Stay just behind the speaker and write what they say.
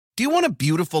Do you want a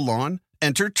beautiful lawn?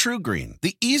 Enter TruGreen,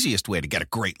 the easiest way to get a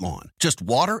great lawn. Just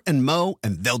water and mow,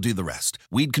 and they'll do the rest.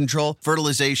 Weed control,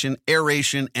 fertilization,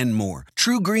 aeration, and more.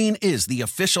 TruGreen is the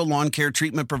official lawn care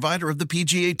treatment provider of the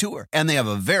PGA Tour, and they have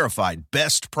a verified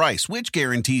best price, which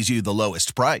guarantees you the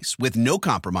lowest price with no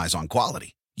compromise on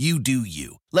quality. You do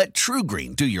you. Let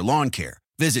TruGreen do your lawn care.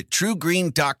 Visit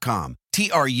TruGreen.com,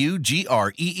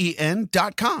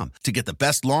 TruGreen.com, to get the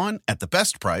best lawn at the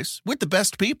best price with the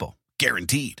best people.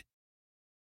 Guaranteed.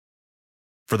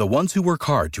 For the ones who work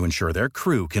hard to ensure their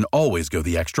crew can always go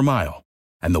the extra mile,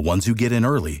 and the ones who get in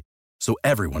early so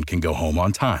everyone can go home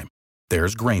on time,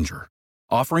 there's Grainger,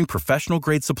 offering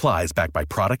professional-grade supplies backed by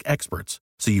product experts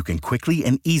so you can quickly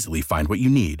and easily find what you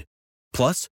need.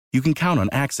 Plus, you can count on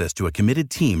access to a committed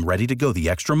team ready to go the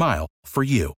extra mile for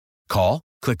you. Call,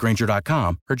 click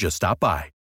Grainger.com, or just stop by.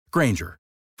 Grainger,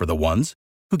 for the ones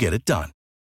who get it done.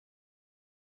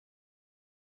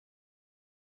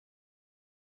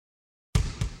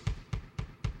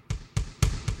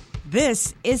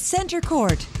 This is Center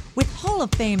Court with Hall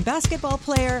of Fame basketball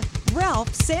player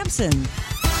Ralph Sampson.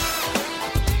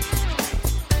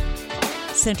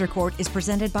 Center Court is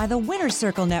presented by the Winner's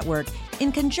Circle Network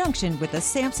in conjunction with the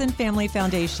Sampson Family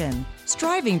Foundation,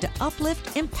 striving to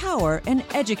uplift, empower, and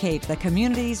educate the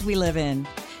communities we live in.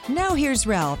 Now here's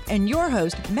Ralph and your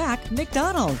host, Mac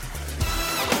McDonald.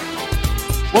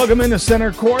 Welcome into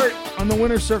Center Court on the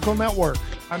Winner's Circle Network.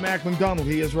 I'm Mac McDonald.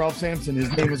 He is Ralph Sampson. His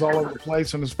name is all over the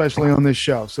place, and especially on this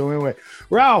show. So anyway,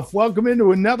 Ralph, welcome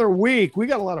into another week. We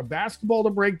got a lot of basketball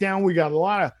to break down. We got a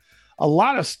lot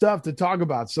of stuff to talk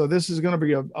about. So this is going to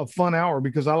be a fun hour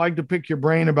because I like to pick your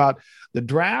brain about the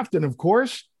draft. And of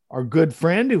course, our good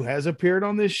friend who has appeared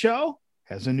on this show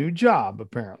has a new job,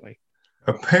 apparently.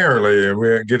 Apparently, and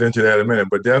we'll get into that in a minute,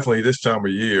 but definitely this time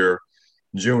of year,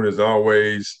 June is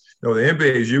always, the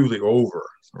NBA is usually over.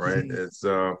 Right. Mm-hmm. It's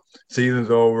season's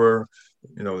over.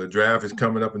 The draft is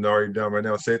coming up and already done right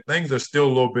now. So things are still a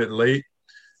little bit late,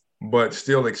 but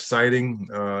still exciting,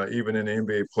 even in the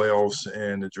NBA playoffs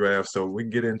and the draft. So we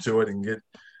can get into it and get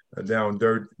down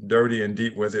dirty and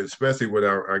deep with it, especially with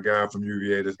our guy from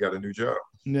UVA that's got a new job.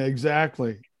 Yeah,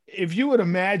 exactly. If you would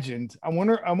imagine, I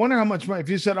wonder how much money, if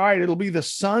you said, all right, it'll be the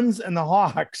Suns and the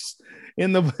Hawks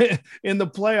in the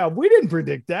playoff. We didn't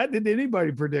predict that. Did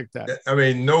anybody predict that? I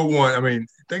mean, no one. I mean,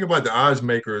 think about the odds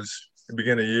makers at the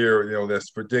beginning of the year, that's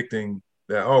predicting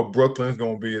that, Brooklyn's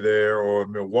going to be there or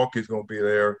Milwaukee's going to be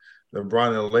there, LeBron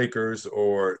and the Lakers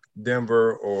or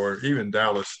Denver or even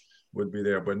Dallas would be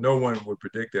there. But no one would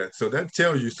predict that. So that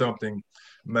tells you something,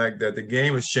 Mac, that the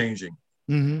game is changing.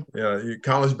 Mm-hmm.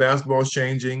 College basketball is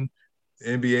changing,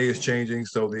 NBA is changing.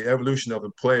 So the evolution of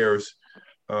the players,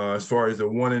 as far as the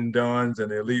one and dones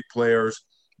and the elite players,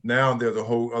 now there's a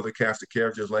whole other cast of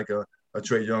characters like a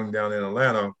Trae Young down in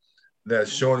Atlanta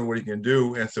that's showing what he can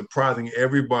do and surprising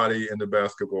everybody in the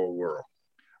basketball world.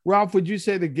 Ralph, would you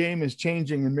say the game is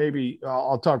changing? And maybe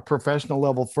I'll talk professional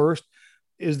level first.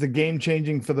 Is the game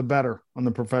changing for the better on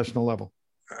the professional level?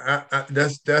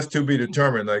 That's to be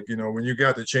determined. Like, when you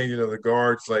got the changing of the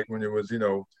guards, like when it was,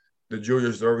 the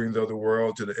Julius Irvings of the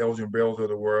world to the Elgin Bells of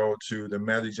the world to the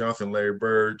Magic Johnson, Larry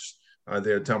Birds,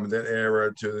 that time of that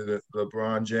era to the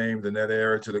LeBron James in that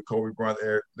era to the Kobe Bryant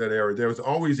that era. There was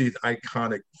always these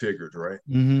iconic figures, right?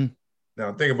 Mm-hmm.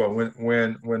 Now think about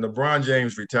when LeBron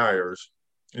James retires,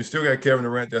 you still got Kevin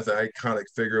Durant. That's an iconic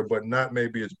figure, but not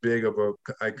maybe as big of a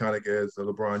iconic as the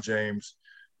LeBron James.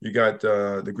 You got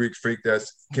the Greek Freak that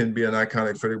can be an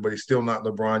iconic figure, but he's still not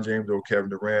LeBron James or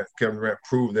Kevin Durant. Kevin Durant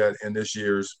proved that in this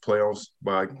year's playoffs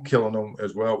by killing them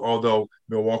as well, although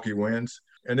Milwaukee wins.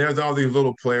 And there's all these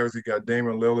little players. You got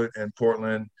Damian Lillard in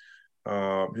Portland.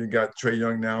 You got Trae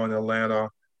Young now in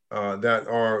Atlanta that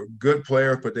are good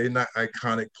players, but they're not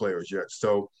iconic players yet.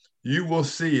 So you will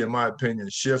see, in my opinion,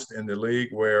 shifts in the league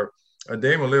where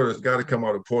Damian Lillard has got to come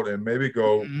out of Portland and maybe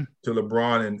go to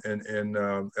LeBron in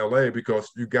L.A. because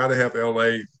you got to have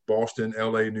L.A., Boston,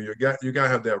 L.A., New York. You got to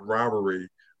have that rivalry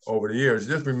over the years.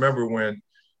 Just remember when,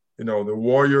 the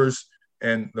Warriors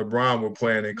and LeBron were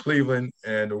playing in Cleveland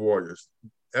and the Warriors.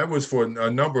 That was for a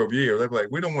number of years. They're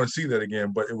like, we don't want to see that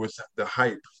again, but it was the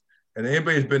hype. And the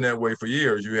NBA's been that way for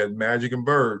years. You had Magic and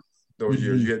Bird those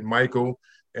years. You had Michael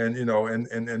and, in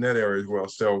that area as well.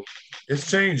 So it's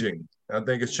changing. I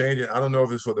think it's changing. I don't know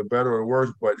if it's for the better or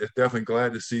worse, but it's definitely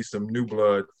glad to see some new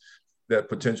blood that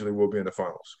potentially will be in the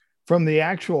finals. From the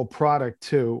actual product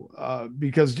too,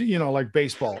 because, like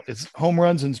baseball, it's home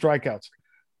runs and strikeouts.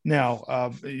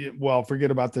 Now,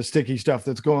 forget about the sticky stuff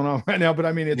that's going on right now, but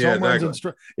I mean, it's home runs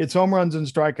and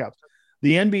strikeouts.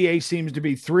 The NBA seems to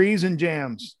be threes and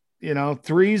jams,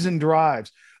 threes and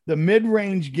drives. the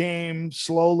mid-range game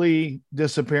slowly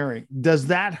disappearing. Does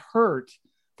that hurt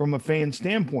from a fan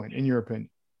standpoint, in your opinion?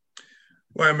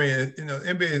 Well, I mean,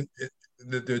 NBA,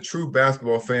 the true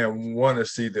basketball fan want to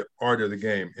see the art of the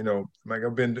game. Like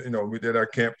I've been, we did our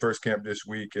first camp this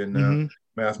week, and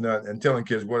Math and telling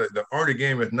kids what the art of the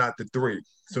game is not the three.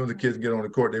 As soon as the kids get on the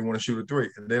court, they want to shoot a three,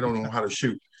 and they don't know how to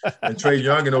shoot. And Trae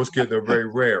Young and those kids are very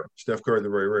rare. Steph Curry, they're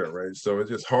very rare, right? So it's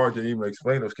just hard to even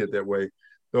explain those kids that way.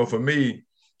 So for me,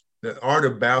 the art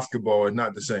of basketball is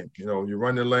not the same. You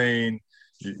run the lane,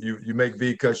 you make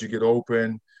V cuts, you get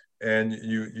open, and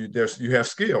you have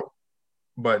skill.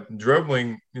 But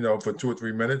dribbling, for 2 or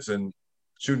 3 minutes and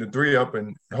shooting the three up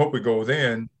and hope it goes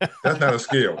in, that's not a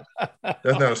skill.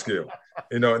 That's not a skill.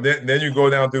 And then you go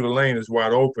down through the lane, it's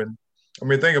wide open. I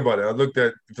mean, think about it. I looked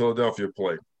at Philadelphia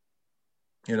play,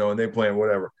 and they playing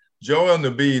whatever. Joel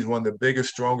Embiid is one of the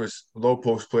biggest, strongest low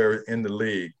post players in the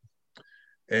league.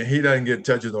 And he doesn't get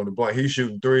touches on the block. He's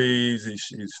shooting threes.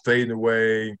 He's fading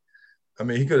away. I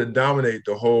mean, he could have dominated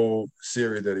the whole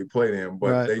series that he played in,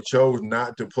 but They chose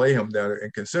not to play him down there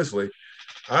inconsistently.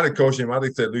 I'd have coached him. I'd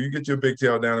have said, "Look, you get your big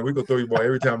tail down, and we go throw you ball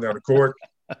every time down the court."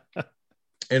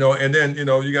 And then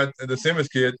you got the Simmons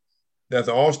kid that's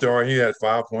an all-star. He had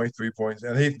 5 points, 3 points,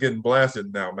 and he's getting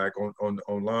blasted now back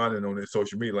online and on his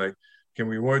social media. Like, can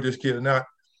we warn this kid or not?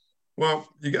 Well,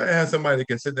 you got to have somebody that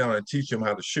can sit down and teach him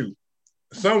how to shoot.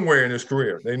 Somewhere in his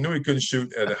career, they knew he couldn't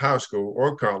shoot at a high school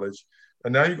or college.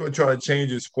 And now you're going to try to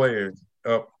change his play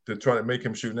up to try to make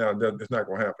him shoot now. It's not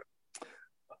going to happen.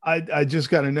 I just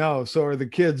got to know. So are the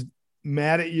kids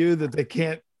mad at you that they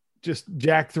can't just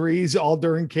jack threes all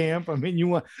during camp? I mean,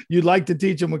 you'd like to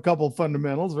teach them a couple of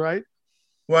fundamentals, right?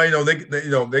 Well,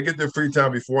 they get their free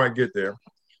time before I get there,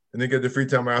 and they get their free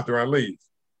time after I leave.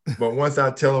 But once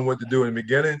I tell them what to do in the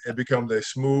beginning, it becomes a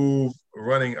smooth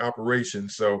running operation.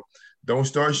 So don't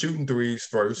start shooting threes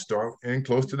first. Start in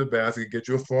close to the basket. Get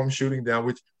your form shooting down,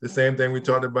 which the same thing we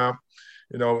talked about,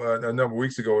 a number of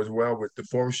weeks ago as well with the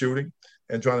form shooting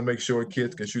and trying to make sure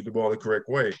kids can shoot the ball the correct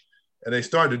way. And they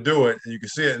start to do it, and you can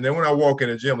see it. And then when I walk in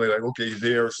the gym, they're like, "Okay, he's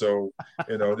here." So,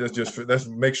 let's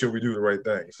make sure we do the right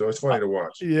thing. So it's funny to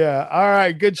watch. Yeah. All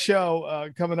right. Good show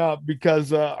coming up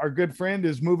because our good friend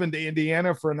is moving to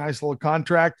Indiana for a nice little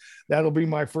contract. That'll be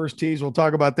my first tease. We'll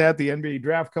talk about that. The NBA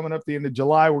draft coming up the end of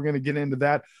July. We're going to get into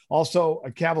that. Also, a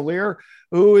Cavalier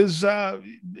who is,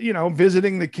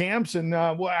 visiting the camps and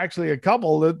actually a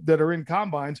couple that are in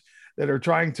combines that are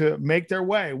trying to make their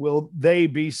way. Will they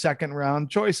be second round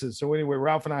choices? So anyway,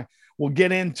 Ralph and I will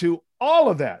get into all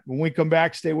of that when we come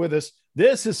back. Stay with us.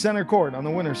 This is Center Court on the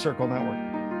Winner's Circle Network.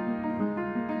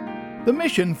 The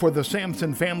mission for the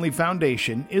Sampson Family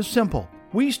Foundation is simple.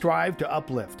 We strive to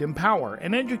uplift, empower,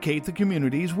 and educate the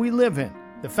communities we live in.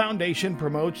 The foundation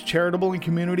promotes charitable and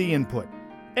community input,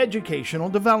 educational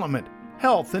development,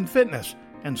 health and fitness,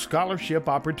 and scholarship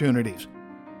opportunities.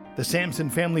 The Sampson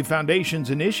Family Foundation's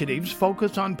initiatives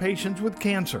focus on patients with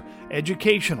cancer,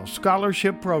 educational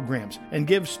scholarship programs, and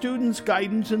give students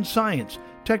guidance in science,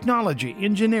 technology,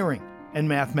 engineering, and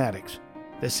mathematics.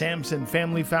 The Sampson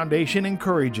Family Foundation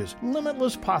encourages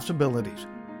limitless possibilities.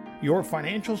 Your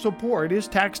financial support is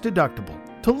tax deductible.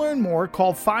 To learn more,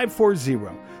 call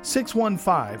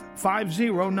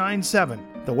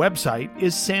 540-615-5097. The website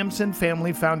is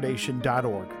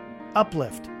samsonfamilyfoundation.org.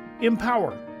 Uplift,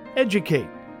 empower, educate.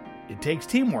 It takes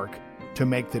teamwork to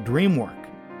make the dream work.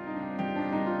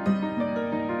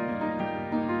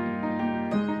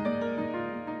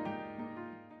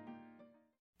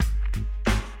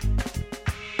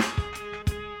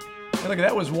 And look,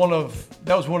 that was one of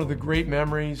the great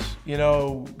memories.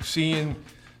 Seeing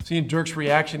Dirk's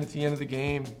reaction at the end of the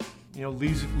game.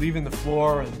 Leaving the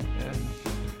floor and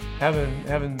having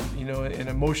an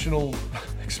emotional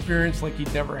experience like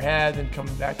he'd never had, and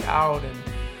coming back out and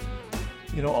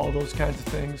all those kinds of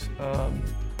things.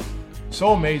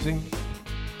 So amazing.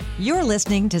 You're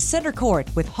listening to Center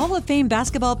Court with Hall of Fame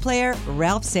basketball player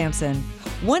Ralph Sampson.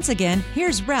 Once again,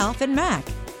 here's Ralph and Mac.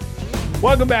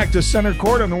 Welcome back to Center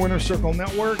Court on the Winner's Circle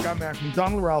Network. I'm Mac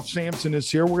McDonald. Ralph Sampson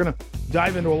is here. We're going to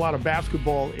dive into a lot of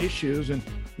basketball issues, and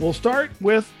we'll start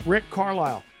with Rick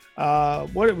Carlisle.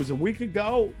 It was a week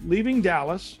ago, leaving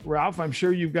Dallas. Ralph, I'm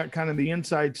sure you've got kind of the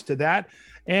insights to that,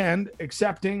 and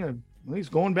accepting he's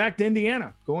going back to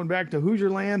Indiana, going back to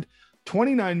Hoosier land,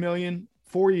 $29 million,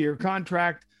 4-year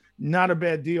contract. Not a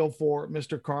bad deal for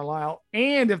Mr. Carlisle.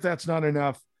 And if that's not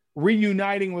enough,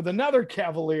 reuniting with another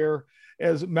Cavalier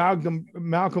as Malcolm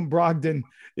Brogdon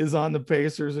is on the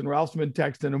Pacers, and Ralph's been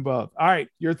texting them both. All right,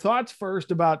 your thoughts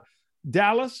first about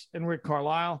Dallas and Rick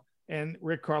Carlisle and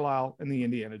the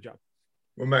Indiana job.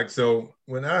 Well, Max, so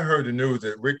when I heard the news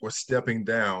that Rick was stepping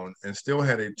down and still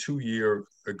had a 2-year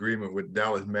agreement with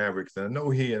Dallas Mavericks, and I know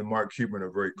he and Mark Cuban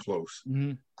are very close.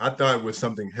 Mm-hmm. I thought it was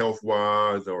something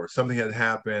health-wise or something had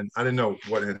happened. I didn't know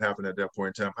what had happened at that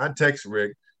point in time. I texted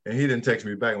Rick, and he didn't text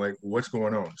me back, like, what's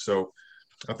going on? So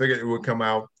I figured it would come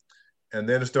out. And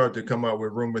then it started to come out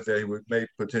with rumors that he may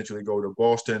potentially go to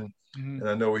Boston. Mm-hmm. And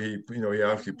I know he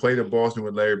obviously played at Boston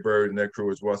with Larry Bird and that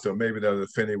crew as well. So maybe that was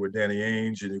affinity with Danny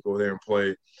Ainge and he go there and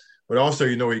play. But also,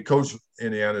 he coached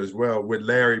Indiana as well with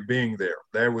Larry being there.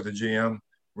 Larry was the GM,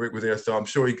 Rick was there. So I'm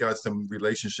sure he got some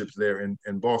relationships there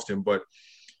in Boston. But,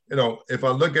 if I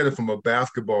look at it from a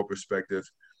basketball perspective,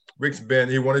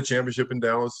 he won a championship in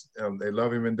Dallas. They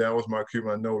love him in Dallas. Mark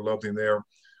Cuban, I know, loved him there.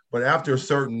 But after a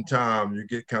certain time, you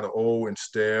get kind of old and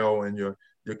stale, and your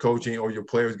coaching or your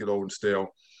players get old and stale.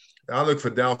 I look for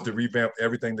Dallas to revamp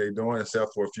everything they're doing,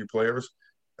 except for a few players.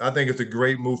 I think it's a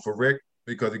great move for Rick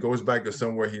because it goes back to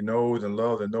somewhere he knows and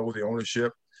loves and knows the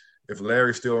ownership. If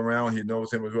Larry's still around, he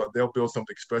knows him as well. They'll build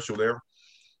something special there.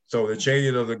 So the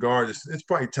changing of the guard, it's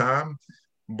probably time,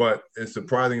 but it's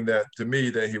surprising to me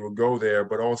that he will go there,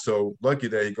 but also lucky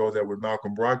that he goes there with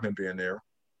Malcolm Brogdon being there.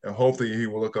 And hopefully he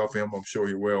will look out for him. I'm sure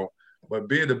he will. But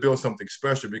be able to build something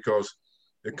special because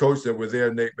the coach that was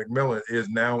there, Nate McMillan, is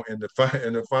now in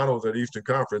the finals of the Eastern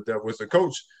Conference. That was the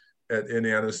coach at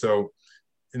Indiana. So,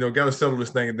 got to settle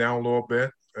this thing down a little bit.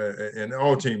 And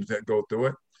all teams that go through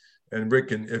it. And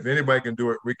Rick if anybody can do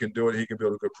it, Rick can do it. He can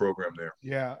build a good program there.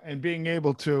 Yeah, and being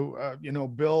able to,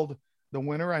 build the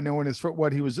winner. I know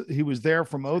he was there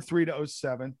from 2003 to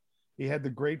 2007. He had the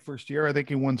great first year. I think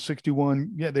he won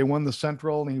 61. Yeah, they won the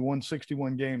Central and he won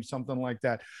 61 games, something like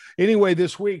that. Anyway,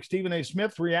 this week, Stephen A.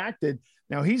 Smith reacted.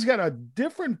 Now, he's got a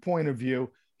different point of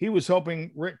view. He was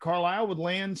hoping Rick Carlisle would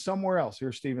land somewhere else.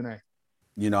 Here's Stephen A.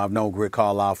 I've known Rick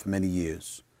Carlisle for many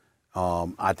years.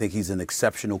 I think he's an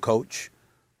exceptional coach.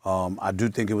 I do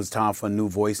think it was time for a new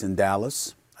voice in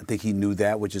Dallas. I think he knew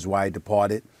that, which is why he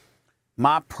departed.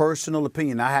 My personal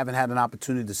opinion, I haven't had an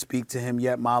opportunity to speak to him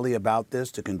yet, Molly, about this,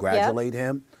 to congratulate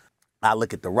him. I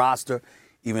look at the roster,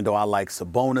 even though I like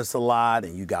Sabonis a lot,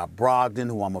 and you got Brogdon,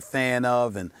 who I'm a fan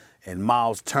of, and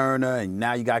Miles Turner, and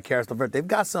now you got Karis LeVert. They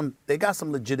got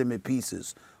some legitimate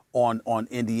pieces on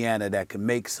Indiana that can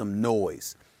make some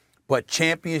noise. But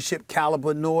championship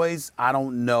caliber noise, I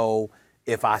don't know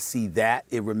if I see that.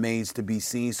 It remains to be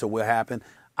seen, so what happened?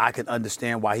 I can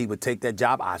understand why he would take that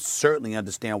job. I certainly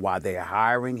understand why they're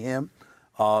hiring him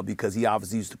because he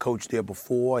obviously used to coach there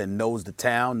before and knows the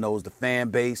town, knows the fan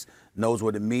base, knows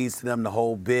what it means to them, the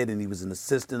whole bit, and he was an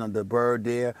assistant under Bird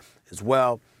there as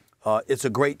well. It's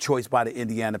a great choice by the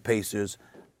Indiana Pacers.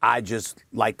 I just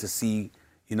like to see,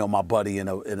 my buddy in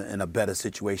a better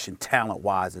situation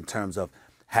talent-wise in terms of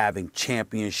having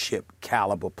championship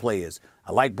caliber players.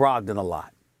 I like Brogdon a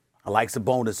lot. I like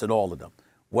Sabonis and all of them.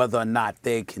 Whether or not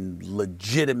they can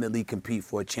legitimately compete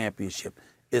for a championship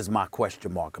is my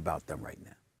question mark about them right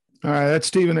now. All right, that's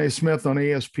Stephen A. Smith on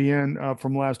ESPN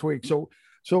from last week. So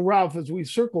Ralph, as we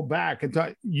circle back,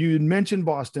 and you mentioned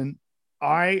Boston,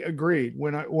 I agreed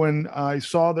when I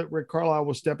saw that Rick Carlisle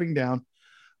was stepping down.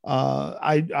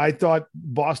 I thought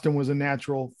Boston was a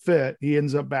natural fit. He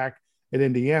ends up back at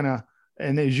Indiana.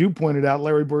 And as you pointed out,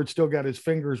 Larry Bird still got his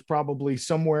fingers probably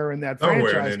somewhere in that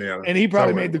franchise. And he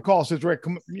probably made the call, says, Rick,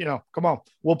 come on,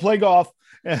 we'll play golf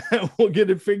and we'll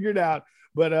get it figured out.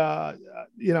 But,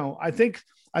 I think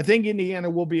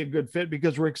Indiana will be a good fit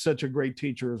because Rick's such a great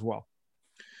teacher as well.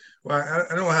 Well, I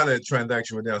don't know how that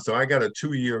transaction went down. So I got a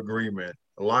 2-year agreement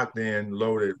locked in,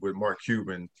 loaded with Mark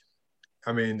Cuban.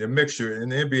 I mean, the mixture in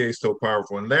the NBA is so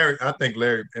powerful. And Larry,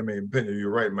 you're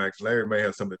right, Max. Larry may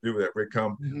have something to do with that. Rick,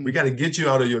 we got to get you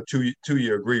out of your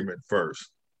two-year agreement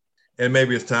first. And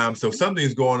maybe it's time. So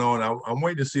something's going on. I'm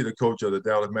waiting to see the coach of the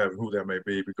Dallas Mavericks, who that may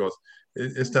be, because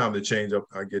it's time to change up.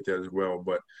 I get that as well.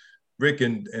 But Rick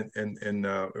and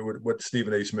what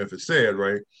Stephen A. Smith has said,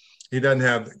 right? He doesn't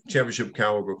have championship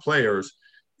caliber players.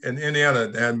 And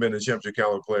Indiana hasn't been a championship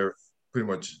caliber player pretty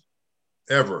much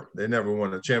ever. They never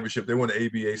won a championship. They won the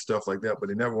ABA, stuff like that, but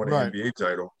they never won an NBA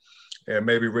title. And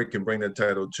maybe Rick can bring that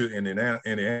title to Indiana.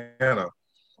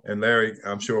 And Larry,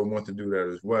 I'm sure, wants to do that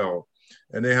as well.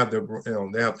 And they have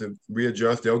to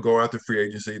readjust. They'll go after free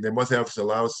agency. They must have a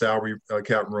lot of salary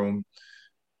cap room.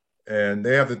 And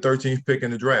they have the 13th pick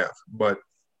in the draft. But,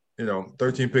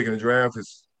 13th pick in the draft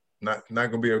is not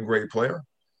going to be a great player.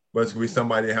 But it's going to be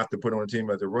somebody they have to put on the team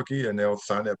as a rookie, and they'll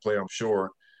sign that player, I'm sure.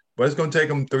 But it's going to take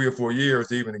him 3 or 4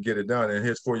 years even to get it done. And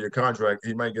his 4-year contract,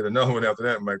 he might get another one after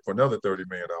that, for another $30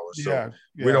 million. So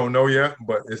we don't know yet,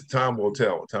 but time will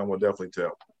tell. Time will definitely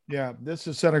tell. Yeah, this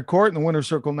is Center Court in the Winter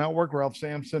Circle Network. Ralph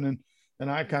Sampson and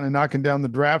and I kind of knocking down the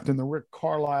draft and the Rick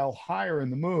Carlisle hire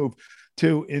and the move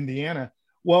to Indiana.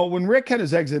 Well, when Rick had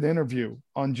his exit interview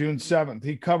on June 7th,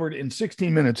 he covered in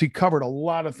 16 minutes, he covered a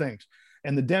lot of things.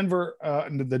 And the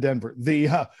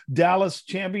Dallas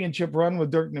championship run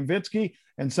with Dirk Nowitzki,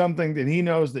 and something that he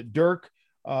knows that Dirk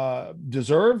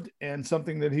deserved and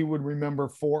something that he would remember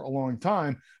for a long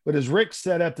time. But as Rick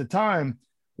said at the time,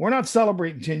 we're not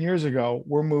celebrating 10 years ago,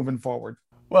 we're moving forward.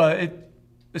 Well, it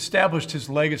established his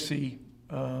legacy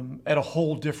at a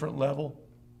whole different level.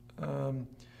 And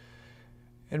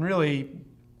really,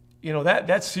 you know,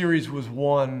 that series was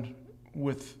won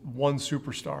with one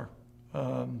superstar.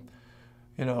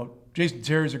 You know, Jason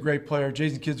Terry's a great player.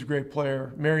 Jason Kidd's a great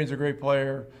player. Marion's a great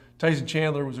player. Tyson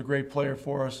Chandler was a great player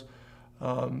for us.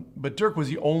 But Dirk was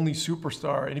the only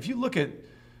superstar. And if you look at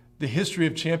the history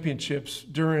of championships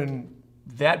during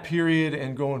that period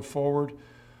and going forward,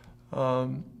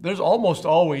 there's almost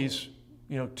always,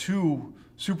 you know, two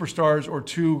superstars or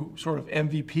two sort of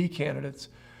MVP candidates.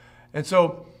 And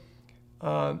so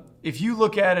if you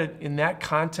look at it in that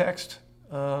context,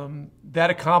 that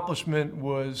accomplishment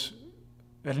was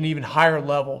at an even higher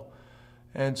level.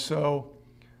 And so,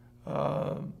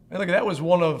 and look, that was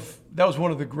one of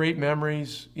the great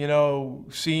memories, you know,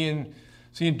 seeing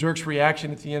Dirk's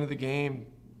reaction at the end of the game,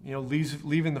 you know,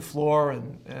 leaving the floor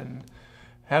and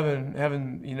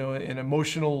having you know, an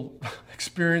emotional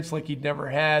experience like he'd never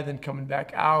had, then coming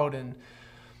back out and,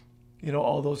 you know,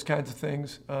 all those kinds of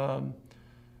things.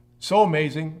 So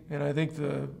amazing. And I think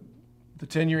the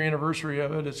 10-year anniversary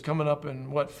of it is coming up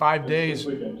in 5 days?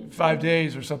 5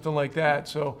 days or something like that.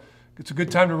 So it's a good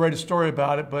time to write a story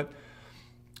about it. But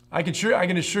I can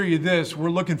assure you this: we're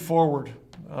looking forward.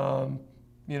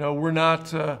 You know, we're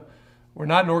not an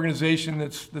organization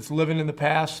that's living in the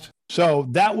past. So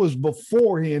that was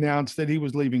before he announced that he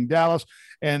was leaving Dallas.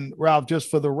 And Ralph,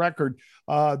 just for the record,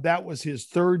 that was his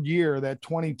third year, that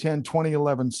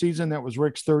 2010-2011 season. That was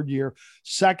Rick's third year,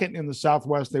 second in the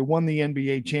Southwest. They won the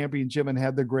NBA championship and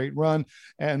had the great run.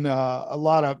 And a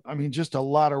lot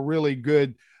of really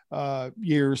good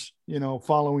years, you know,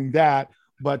 following that.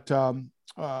 But,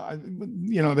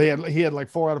 you know, he had like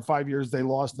 4 out of 5 years they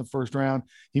lost in the first round.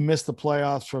 He missed the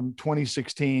playoffs from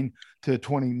 2016 to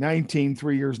 2019,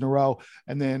 3 years in a row.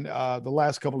 And then the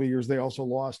last couple of years, they also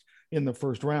lost in the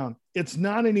first round. It's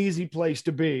not an easy place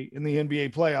to be in the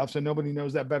NBA playoffs, and nobody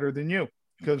knows that better than you,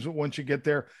 because once you get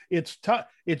there, it's tough.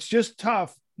 It's just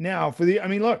tough now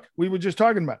look, we were just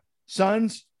talking about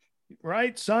Suns,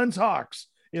 right? Suns, Hawks,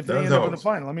 if they end up in the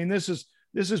final. I mean, this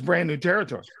is brand new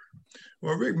territory.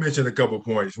 Well, Rick mentioned a couple of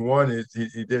points. One is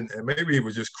he didn't, and maybe he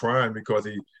was just crying because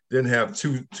he didn't have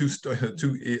two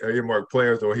earmarked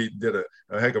players, or he did a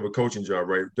heck of a coaching job,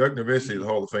 right? Dirk Nowitzki is a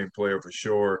Hall of Fame player for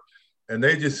sure, and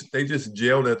they just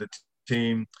gelled as a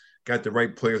team, got the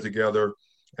right players together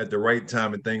at the right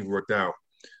time, and things worked out.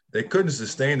 They couldn't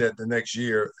sustain that the next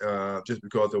year just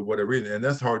because of whatever reason, and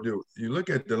that's hard to do. You look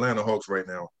at the Atlanta Hawks right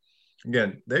now.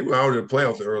 Again, they were out of the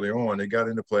playoffs early on. They got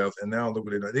in the playoffs, and now look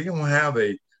at it. They don't have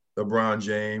a LeBron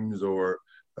James or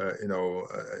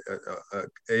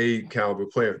a caliber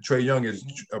player. Trae Young is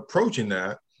approaching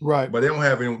that, right? But they don't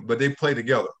have any. But they play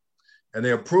together, and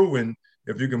they are proven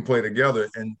if you can play together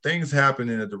and things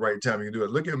happening at the right time, you can do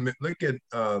it. Look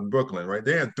at Brooklyn, right?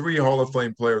 They had 3 Hall of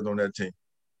Fame players on that team,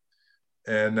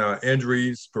 and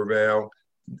injuries prevail.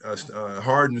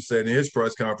 Harden said in his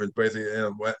press conference, basically,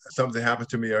 something happens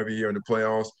to me every year in the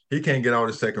playoffs. He can't get out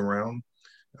of the second round.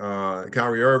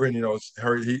 Kyrie Irving, you know,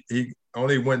 he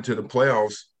only went to the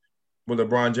playoffs with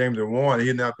LeBron James and won. He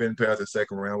had not been past the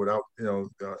second round without, you know,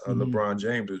 LeBron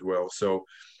James as well. So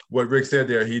what Rick said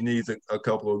there, he needs a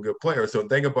couple of good players. So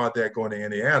think about that going to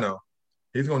Indiana.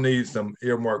 He's going to need some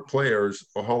earmarked players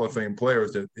or Hall of Fame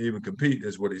players to even compete,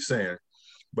 is what he's saying.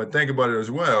 But think about it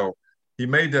as well. He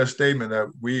made that statement that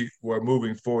we were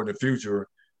moving forward in the future,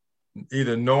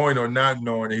 either knowing or not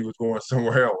knowing that he was going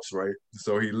somewhere else, right?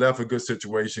 So he left a good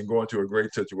situation, going to a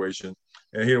great situation,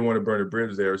 and he didn't want to burn the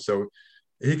bridge there. So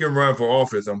he can run for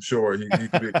office, I'm sure. He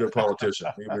could be a good politician.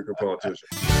 He could be a good politician.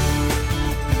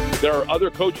 There are other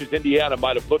coaches Indiana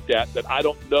might have looked at that I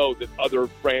don't know that other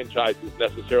franchises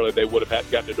necessarily they would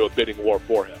have gotten into a bidding war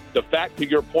for him. The fact, to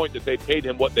your point, that they paid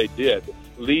him what they did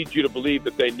leads you to believe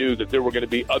that they knew that there were going to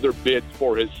be other bids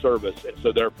for his service, and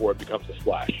so therefore it becomes a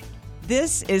splash.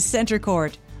 This is Center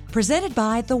Court, presented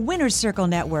by the Winners Circle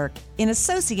Network in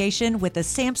association with the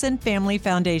Sampson Family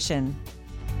Foundation.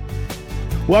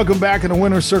 Welcome back in the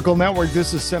Winner's Circle Network.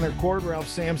 This is Center Court. Ralph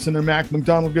Sampson and Mac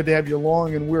McDonald. Good to have you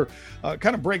along. And we're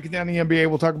kind of breaking down the NBA.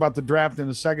 We'll talk about the draft in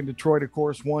a second. Detroit, of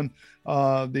course, won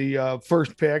the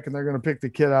first pick, and they're going to pick the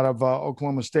kid out of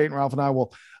Oklahoma State. And Ralph and I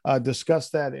will discuss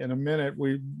that in a minute.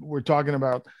 We're talking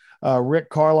about Rick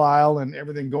Carlisle and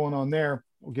everything going on there.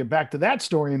 We'll get back to that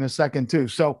story in a second, too.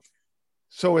 So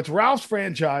it's Ralph's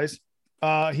franchise.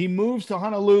 He moves to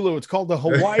Honolulu. It's called the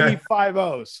Hawaii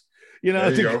Five-O's. You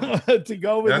know, to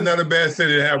go with that's not a bad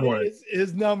city to have one.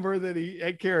 His number that he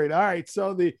had carried. All right.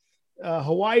 So the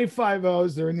Hawaii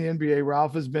Five-O's, they're in the NBA.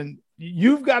 Ralph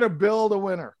you've got to build a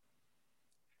winner.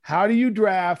 How do you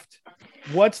draft?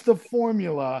 What's the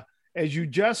formula? As you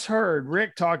just heard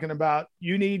Rick talking about,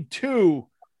 you need 2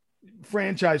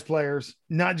 franchise players,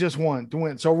 not just one, to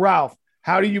win. So Ralph,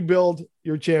 how do you build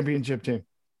your championship team?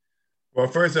 Well,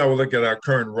 first I will look at our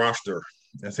current roster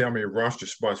and see how many roster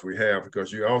spots we have,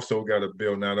 because you also got to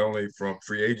build not only from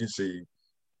free agency,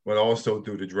 but also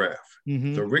through the draft.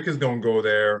 Mm-hmm. So Rick is going to go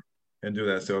there and do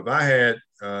that. So if I had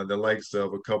the likes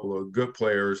of a couple of good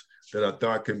players that I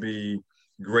thought could be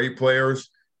great players,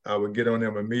 I would get on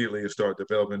them immediately and start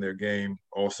developing their game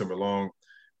all summer long.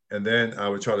 And then I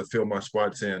would try to fill my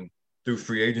spots in through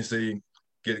free agency,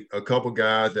 get a couple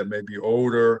guys that may be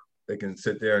older. They can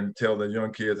sit there and tell the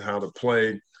young kids how to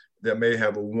play, that may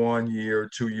have a 1-year,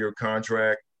 2-year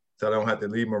contract, so I don't have to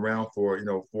leave them around for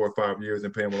 4 or 5 years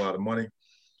and pay them a lot of money.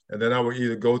 And then I would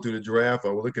either go through the draft,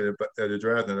 or look at the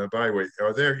draft and evaluate,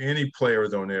 are there any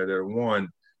players on there that are, 1,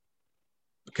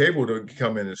 capable to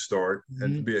come in and start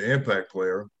and be an impact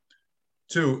player?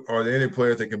 2, are there any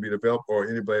players that can be developed,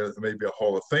 or anybody that may be a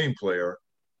Hall of Fame player?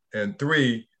 And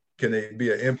 3, can they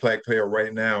be an impact player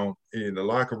right now in the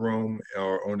locker room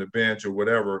or on the bench or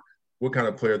whatever? What kind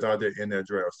of players are there in that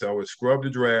draft? So I would scrub the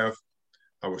draft,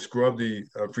 I would scrub the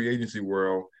free agency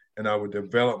world, and I would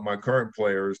develop my current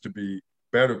players to be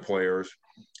better players.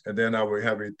 And then I would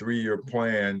have a 3-year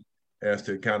plan as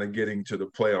to kind of getting to the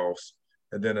playoffs,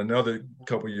 and then another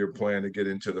couple-year plan to get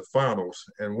into the finals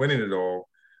and winning it all,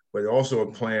 but also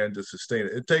a plan to sustain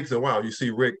it. It takes a while. You see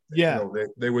Rick,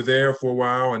 they were there for a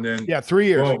while, and then 3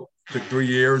 years. Well, took 3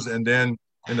 years, and then,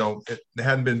 they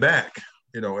hadn't been back,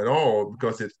 at all,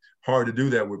 because it's hard to do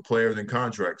that with players and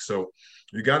contracts. So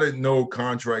you got to know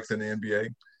contracts in the NBA,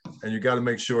 and you got to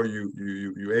make sure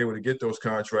you're able to get those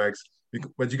contracts.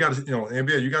 But you got to,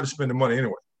 NBA, you got to spend the money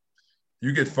anyway.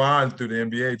 You get fined through the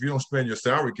NBA if you don't spend your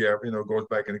salary cap. It goes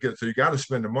back in the kit. So you got to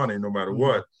spend the money no matter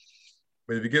what.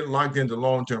 But if you get locked into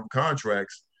long-term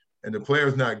contracts and the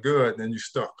player's not good, then you're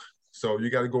stuck. So you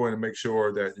got to go in and make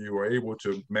sure that you are able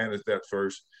to manage that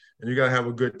first, and you got to have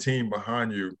a good team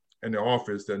behind you in the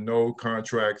office that know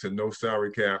contracts and no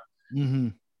salary cap,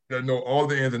 that know all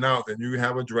the ins and outs, and you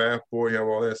have a draft board, you have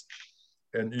all this,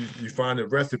 and you find a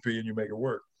recipe and you make it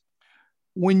work.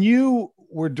 When you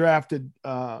were drafted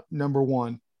number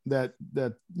 1, that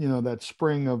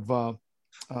spring of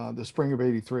the spring of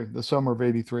 '83, the summer of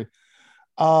 '83,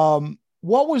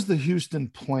 what was the Houston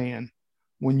plan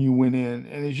when you went in?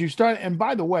 And as you started, and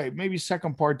by the way, maybe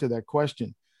second part to that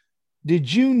question,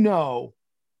 did you know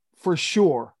for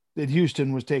sure that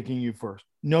Houston was taking you first?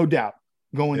 No doubt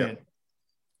going in.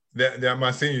 That my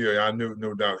senior year, I knew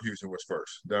no doubt Houston was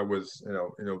first. That was,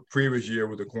 previous year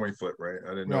with the coin flip, right? I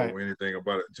didn't know anything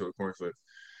about it until the coin flip.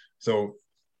 So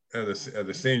as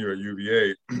a senior at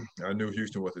UVA, I knew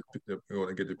Houston was going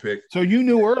to get the pick. So you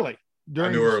knew early? I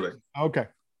knew early. Okay.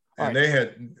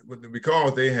 And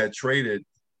because they had traded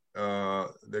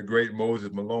the great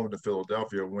Moses Malone to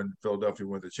Philadelphia when Philadelphia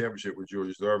won the championship with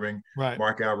Julius Erving,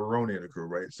 Mark Alvarone and the crew,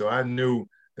 right? So I knew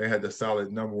they had the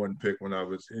solid number 1 pick when I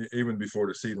was, even before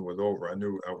the season was over. I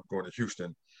knew I was going to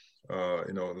Houston,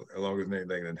 as long as anything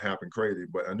didn't happen crazy,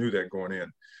 but I knew that going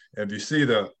in. And if you see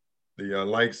the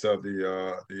likes of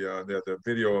the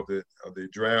video of the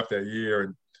draft that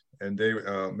year, and they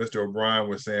Mr. O'Brien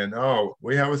was saying, "Oh,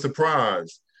 we have a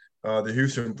surprise. The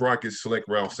Houston Rockets select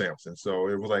Ralph Sampson." So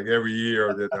it was like every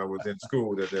year that I was in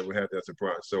school that they would have that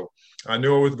surprise. So I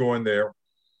knew I was going there.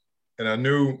 And I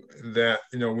knew that,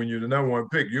 when you're the number 1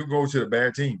 pick, you go to the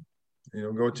bad team.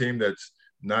 Go a team that's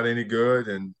not any good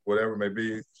and whatever it may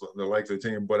be, the likes of the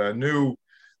team. But I knew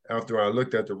after I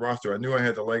looked at the roster, I knew I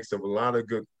had the likes of a lot of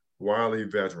good Wiley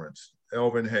veterans,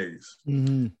 Elvin Hayes,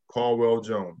 Caldwell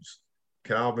Jones,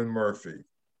 Calvin Murphy,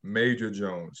 Major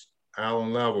Jones,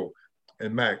 Alan Level,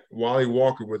 and Mac. Wally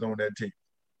Walker was on that team.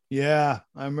 Yeah,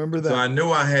 I remember that. So I knew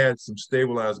I had some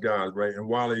stabilized guys, right? And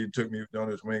Wally took me on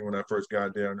his wing when I first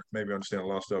got there, and maybe understand a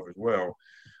lot of stuff as well.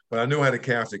 But I knew how to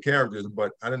cast the characters,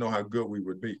 but I didn't know how good we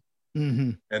would be.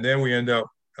 And then we end up,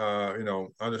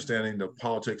 understanding the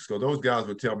politics. So those guys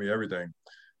would tell me everything.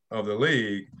 of the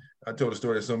league. I told a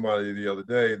story to somebody the other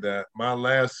day that my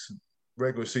last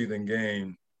regular season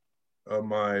game of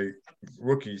my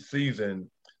rookie season,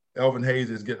 Elvin Hayes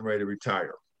is getting ready to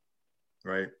retire,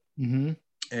 right? Mm-hmm.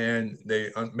 And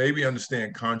they maybe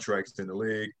understand contracts in the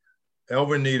league.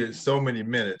 Elvin needed so many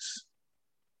minutes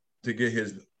to get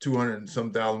his 200 and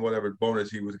some thousand, whatever bonus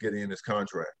he was getting in his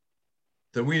contract.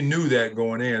 So we knew that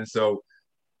going in. So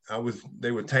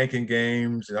they were tanking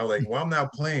games, and I was like, well, I'm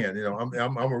not playing. You know,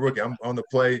 I'm a rookie. I'm on the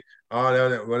play.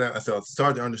 Whatever. So I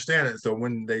started to understand it. So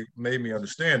when they made me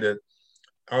understand it,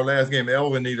 our last game,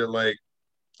 Elvin needed like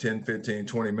 10, 15,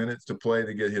 20 minutes to play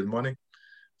to get his money.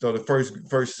 So the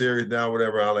first series down,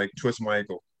 whatever, I like twist my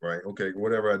ankle, right? Okay,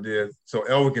 whatever I did. So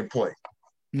Elvin can play.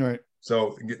 Right.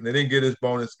 So they didn't get his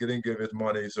bonus, they didn't give his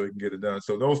money so he can get it done.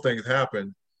 So those things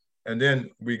happen. And then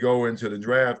we go into the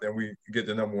draft and we get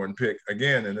the number 1 pick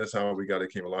again, and that's how we got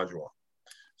Akeem Olajuwon.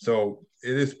 So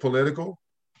it is political.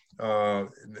 I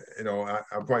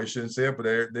probably shouldn't say it,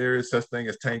 but there is such thing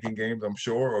as tanking games, I'm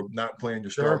sure, or not playing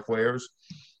your star players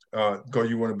because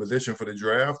you want a position for the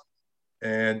draft.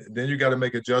 And then you got to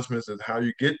make adjustments as how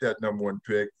you get that number 1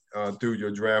 pick through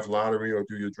your draft lottery or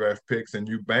through your draft picks, and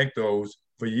you bank those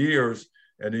for years,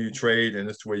 and then you trade, and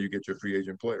that's the way you get your free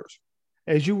agent players.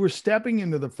 As you were stepping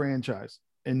into the franchise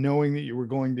and knowing that you were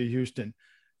going to Houston,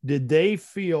 did they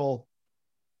feel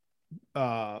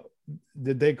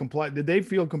did they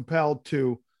feel compelled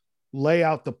to lay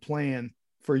out the plan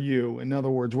for you? In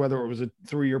other words, whether it was a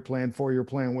 3-year plan, 4-year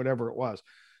plan, whatever it was,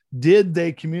 did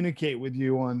they communicate with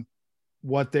you on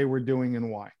what they were doing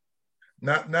and why?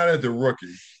 Not as a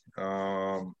rookie,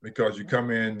 because you come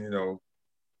in,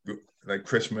 like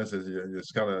Christmas is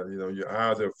it's kind of, your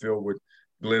eyes are filled with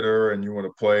glitter and you want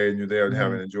to play and you're there and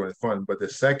having enjoying fun. But the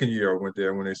second year I went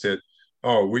there when they said,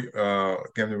 "Oh, we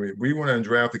want to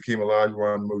draft Akeem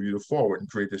Olajuwon and move you to forward and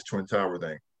create this twin tower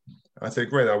thing." I said,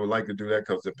 "Great, I would like to do that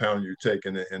because the pound you take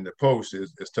in the post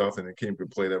is tough, and Akeem could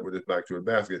play that with his back to the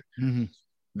basket." Mm-hmm.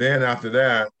 Then after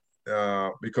that,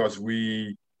 because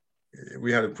we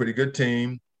had a pretty good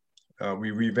team.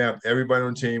 We revamped everybody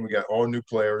on the team. We got all new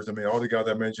players. I mean, all the guys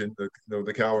I mentioned,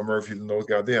 the Calvin Murphys and those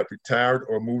guys, they have retired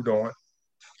or moved on.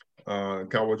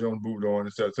 Cowboy Jones moved on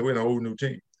and stuff. So we had a whole new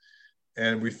team.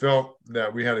 And we felt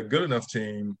that we had a good enough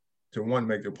team to, 1,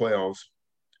 make the playoffs,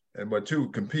 but 2,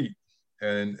 compete.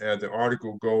 And as the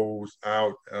article goes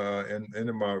out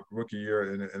in my rookie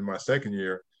year and in my second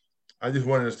year, I just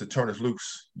wanted us to turn us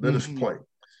loose, let us play.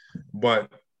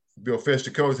 But Bill Fish,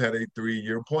 the coach, had a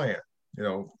 3-year plan.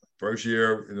 First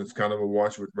year, it's kind of a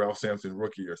wash with Ralph Sampson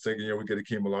rookie year. Second year, we get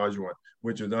Akeem Olajuwon,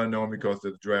 which was unknown because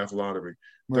of the draft lottery.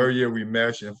 Right. Third year, we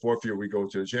mesh, and 4th year, we go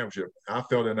to the championship. I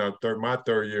felt in my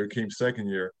third year, Akeem's second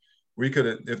year, we could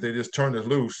have, if they just turned us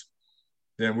loose,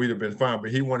 then we'd have been fine.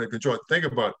 But he wanted control. Think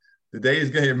about the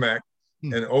days game, Mac,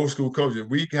 and old school coaches.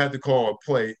 We had to call a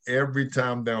play every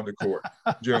time down the court,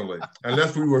 generally,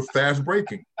 unless we were fast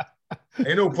breaking.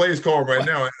 Ain't no plays called right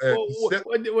now.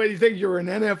 What do you think? You're an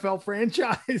NFL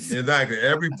franchise? Exactly.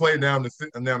 Every play down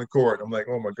the court, I'm like,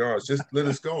 oh my gosh, just let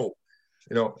us go.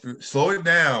 Slow it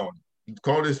down.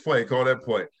 Call this play. Call that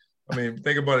play. I mean,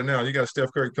 think about it now. You got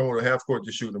Steph Curry coming to half court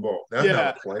just shooting the ball. That's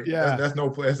not a play. Yeah. That's no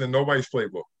play. That's in nobody's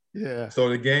playbook. Yeah. So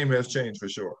the game has changed for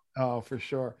sure. Oh, for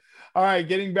sure. All right.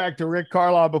 Getting back to Rick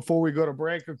Carlisle before we go to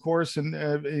break, of course. And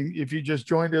if you just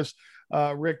joined us,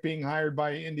 Rick being hired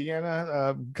by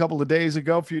Indiana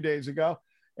a few days ago,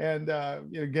 and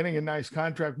getting a nice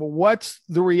contract. Well, what's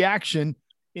the reaction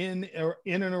in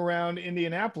and around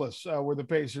Indianapolis, where the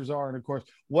Pacers are? And of course,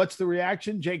 what's the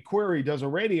reaction? Jake Query does a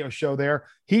radio show there.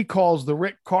 He calls the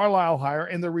Rick Carlisle hire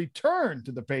and the return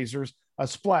to the Pacers a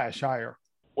splash hire.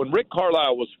 When Rick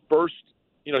Carlisle was first,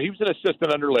 he was an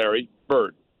assistant under Larry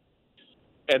Bird.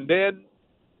 And then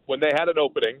when they had an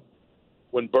opening,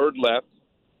 when Bird left,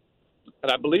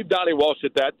 and I believe Donnie Walsh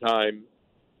at that time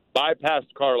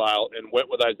bypassed Carlisle and went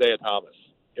with Isaiah Thomas,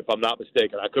 if I'm not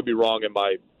mistaken. I could be wrong in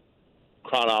my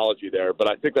chronology there, but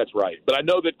I think that's right. But I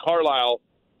know that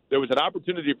there was an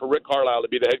opportunity for Rick Carlisle to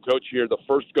be the head coach here the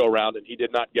first go-round, and he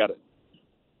did not get it.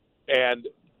 And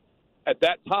at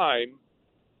that time,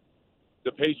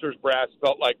 the Pacers brass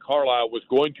felt like Carlisle was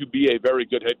going to be a very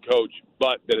good head coach,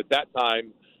 but that at that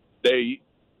time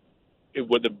it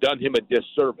would have done him a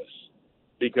disservice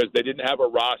because they didn't have a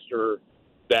roster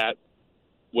that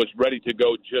was ready to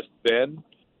go just then.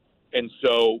 And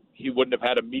so he wouldn't have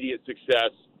had immediate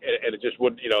success, and it just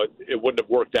wouldn't, it wouldn't have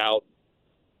worked out.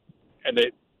 And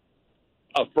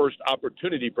a first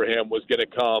opportunity for him was going to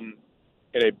come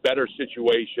in a better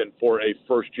situation for a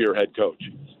first-year head coach.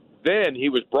 Then he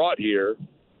was brought here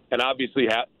and obviously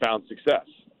found success.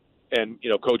 and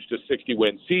coached a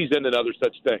 60-win season and other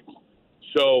such things.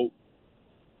 So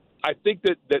I think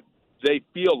that they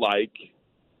feel like,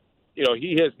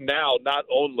 he has now not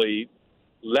only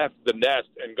left the nest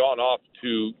and gone off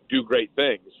to do great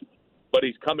things, but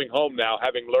he's coming home now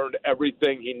having learned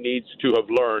everything he needs to have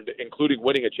learned, including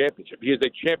winning a championship. He is a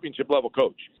championship-level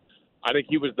coach. I think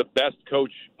he was the best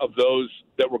coach of those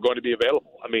that were going to be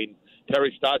available. I mean,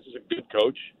 Terry Stotts is a good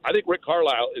coach. I think Rick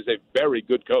Carlisle is a very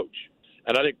good coach.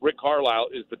 And I think Rick Carlisle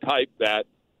is the type that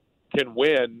can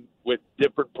win with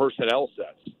different personnel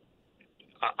sets.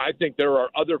 I think there are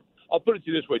other – I'll put it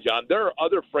to you this way, John. There are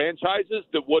other franchises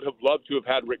that would have loved to have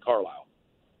had Rick Carlisle.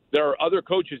 There are other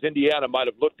coaches Indiana might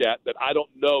have looked at that I don't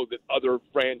know that other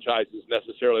franchises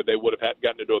necessarily they would have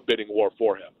gotten into a bidding war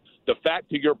for him. The fact,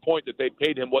 to your point, that they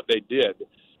paid him what they did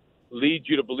leads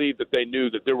you to believe that they knew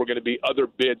that there were going to be other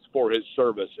bids for his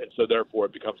service, and so therefore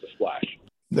it becomes a splash.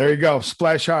 There you go,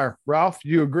 splash hire. Ralph, do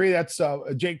you agree? That's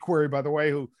Jake Query, by the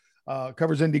way, who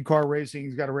covers IndyCar racing.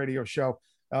 He's got a radio show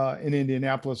in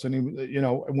Indianapolis, and he,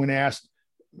 when asked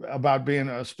about being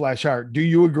a splash hire, do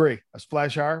you agree? A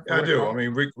splash hire? Yeah, I do. I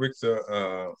mean, Rick's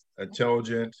a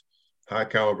intelligent, high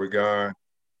caliber guy.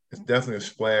 It's definitely a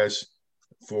splash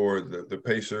for the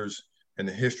Pacers and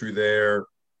the history there.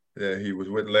 That he was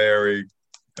with Larry,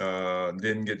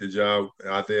 didn't get the job.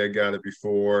 Isaiah got it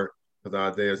before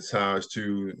because Isaiah's ties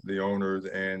to the owners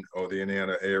or the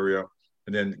Indiana area.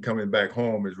 And then coming back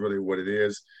home is really what it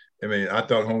is. I mean, I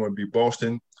thought home would be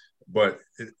Boston, but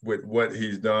with what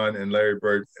he's done and Larry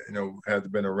Bird, has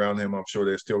been around him, I'm sure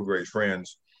they're still great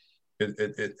friends.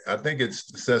 I think it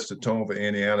sets the tone for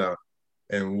Indiana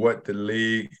and what the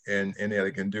league and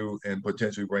Indiana can do and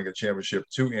potentially bring a championship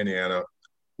to Indiana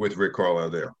with Rick Carlisle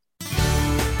there.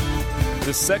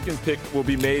 The second pick will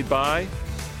be made by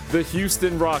the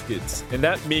Houston Rockets, and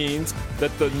that means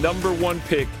that the number one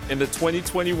pick in the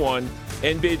 2021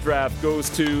 NBA draft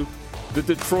goes to the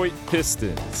Detroit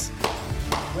Pistons.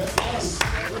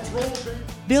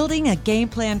 Building a game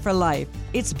plan for life.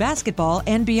 It's basketball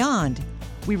and beyond.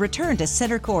 We return to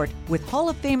Center Court with Hall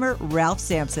of Famer Ralph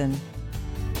Sampson.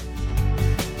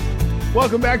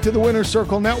 Welcome back to the Winner's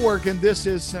Circle Network, and this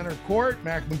is Center Court.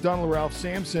 Mac McDonald, Ralph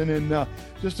Sampson, and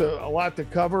just a lot to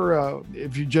cover.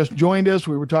 If you just joined us,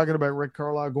 we were talking about Rick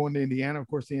Carlisle going to Indiana. Of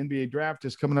course, the NBA draft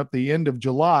is coming up the end of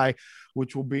July,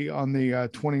 which will be on the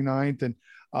 29th.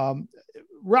 And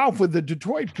Ralph, with the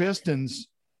Detroit Pistons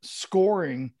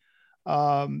scoring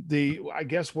I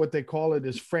guess what they call it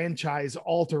is franchise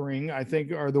altering, I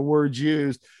think are the words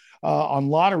used on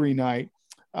lottery night,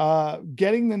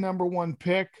 getting the number one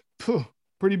pick,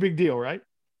 pretty big deal, right?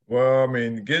 Well, I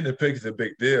mean, getting the pick is a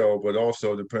big deal, but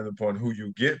also depending upon who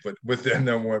you get with that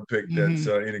number one pick that's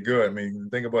any good. I mean,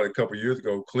 think about a couple of years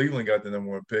ago, Cleveland got the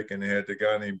number one pick and they had the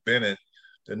guy named Bennett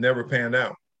that never panned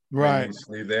out. Right.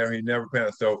 He's there, he never panned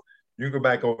out. So you go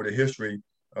back over the history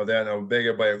of that, and I'll beg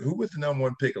everybody, who was the number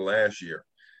one pick last year?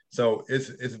 So it's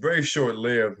very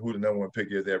short-lived who the number one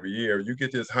pick is every year. You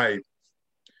get this hype,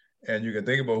 and you can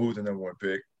think about who's the number one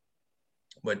pick.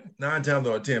 But 9 times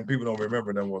out of 10, people don't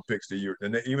remember number one picks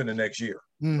even the next year,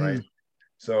 right?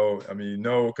 So, I mean,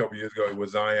 a couple of years ago, it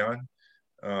was Zion,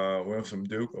 went from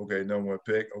Duke. Okay, number one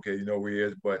pick. Okay, you know where he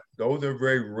is. But those are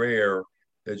very rare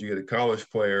that you get a college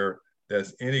player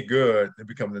that's any good to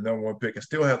become the number one pick and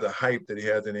still have the hype that he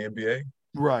has in the NBA.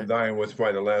 Right. Zion was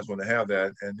probably the last one to have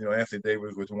that. And, Anthony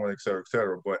Davis was one, et cetera, et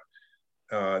cetera. But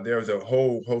there's a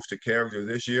whole host of characters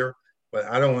this year. But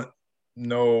I don't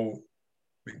know,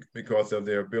 because of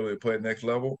their ability to play at the next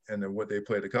level and then what they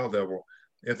play at the college level,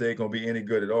 if they're going to be any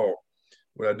good at all.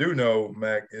 What I do know,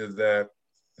 Mac, is that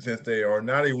since they are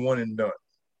not a one and done,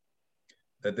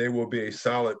 that they will be a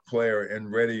solid player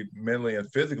and ready mentally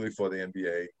and physically for the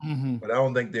NBA. But I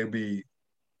don't think they'll be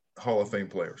Hall of Fame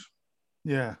players.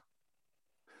 Yeah.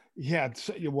 Yeah.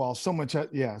 Well, so much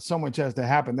has to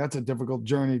happen. That's a difficult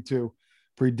journey to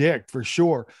predict for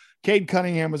sure. Cade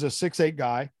Cunningham is a 6'8"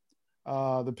 guy.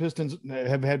 The Pistons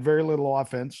have had very little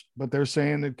offense, but they're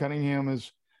saying that Cunningham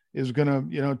is going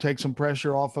to, take some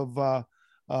pressure off of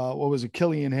what was it,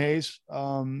 Killian Hayes,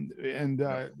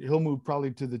 and he'll move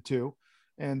probably to the 2,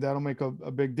 and that'll make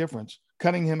a big difference.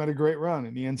 Cunningham had a great run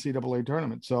in the NCAA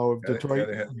tournament, so if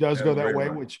Detroit does go that way,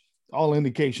 which all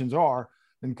indications are,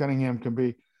 then Cunningham can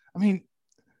be. I mean,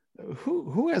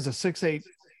 who has a 6'8"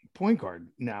 point guard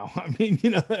now? I mean,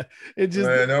 it just.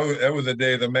 Man, that was the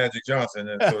day of the Magic Johnson.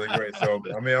 That's really great. So,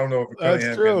 I mean, I don't know if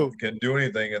Cunningham can do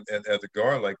anything as a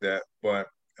guard like that, but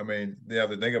I mean, they have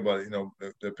to think about it.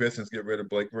 The Pistons get rid of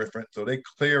Blake Griffin, so they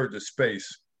cleared the space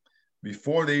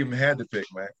before they even had the pick,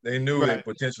 Mac. They knew they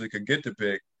potentially could get the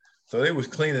pick, so they was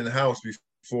cleaning the house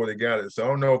before they got it. So I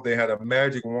don't know if they had a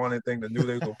magic wand and thing that knew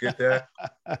they were going to get that.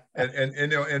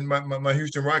 And my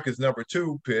Houston Rockets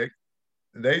 #2 pick,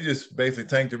 they just basically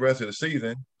tanked the rest of the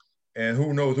season. And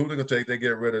who knows who they're going to take. They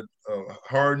get rid of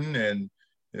Harden and,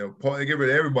 they get rid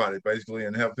of everybody basically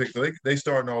and have picked. So they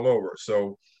starting all over.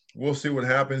 So we'll see what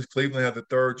happens. Cleveland had the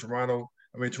third. Toronto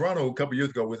a couple of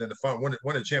years ago was in the final,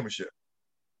 won a championship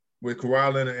with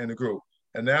Kawhi Leonard and the group.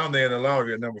 And now they're in the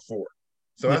lottery at #4.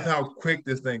 So that's how quick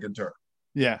this thing can turn.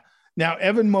 Yeah. Now,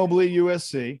 Evan Mobley,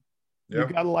 USC. Yep.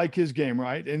 You got to like his game,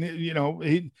 right? And,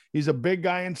 he's a big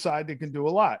guy inside that can do a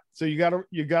lot. So you got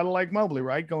to like Mobley,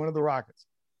 right? Going to the Rockets.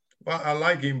 Well, I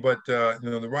like him, but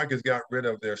the Rockets got rid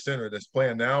of their center that's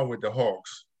playing now with the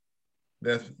Hawks.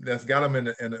 That's got them in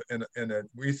the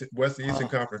Eastern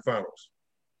Conference Finals,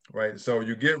 right? So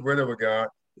you get rid of a guy.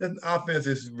 The offense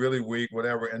is really weak,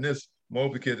 whatever. And this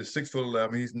Mobley kid is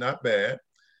 6'11". He's not bad.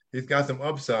 He's got some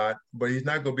upside, but he's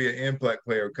not going to be an impact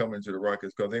player coming to the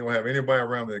Rockets because they don't have anybody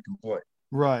around that can play.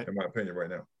 Right. In my opinion,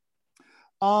 right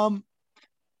now.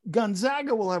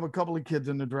 Gonzaga will have a couple of kids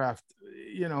in the draft,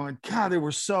 and God, they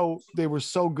were so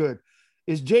good.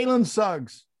 Is Jalen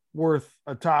Suggs worth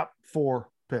a top 4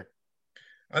 pick?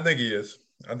 I think he is.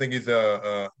 I think he's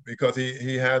because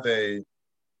he had he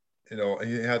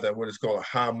had that what is called a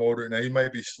high motor. Now he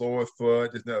might be slower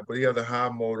foot, but he has a high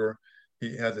motor.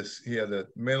 He has a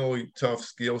mentally tough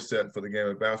skill set for the game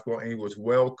of basketball, and he was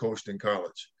well coached in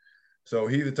college. So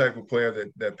he's the type of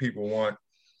player that people want.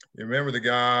 You remember the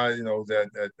guy,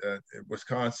 that at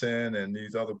Wisconsin and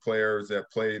these other players that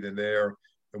played in there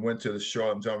and went to the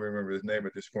Charlotte. I'm trying to remember his name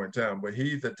at this point in time, but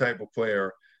he's the type of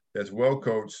player that's well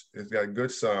coached, has got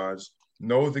good size,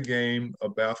 knows the game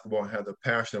of basketball, and has a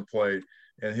passion to play,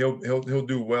 and he'll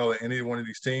do well at any one of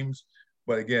these teams.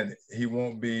 But again, he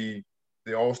won't be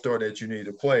the all-star that you need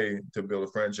to play to build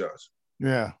a franchise.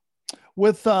 Yeah.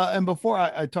 With and before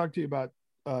I talk to you about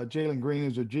Jalen Green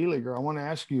as a G Leaguer, I want to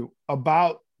ask you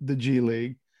about the G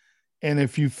League and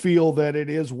if you feel that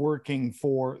it is working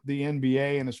for the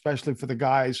NBA and especially for the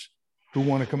guys who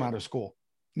want to come out of school,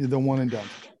 the one and done.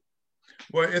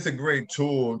 Well, it's a great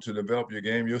tool to develop your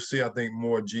game. You'll see, I think,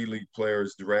 more G League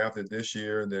players drafted this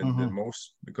year than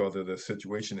most because of the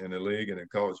situation in the league and in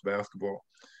college basketball.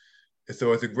 And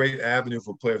so it's a great avenue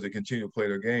for players to continue to play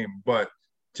their game. But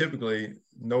typically,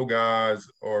 no guys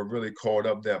are really called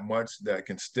up that much that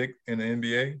can stick in the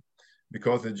NBA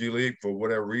because of the G League for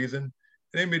whatever reason.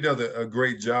 The NBA does a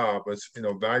great job of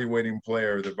evaluating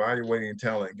players, evaluating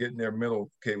talent, getting their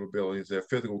mental capabilities, their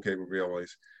physical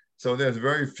capabilities. So there's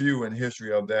very few in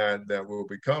history of that will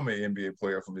become an NBA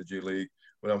player from the G League.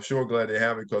 But I'm sure glad they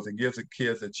have it because it gives the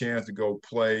kids a chance to go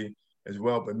play as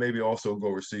well, but maybe also go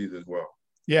overseas as well.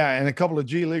 Yeah, and a couple of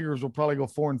G Leaguers will probably go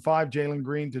 4 and 5. Jalen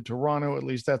Green to Toronto, at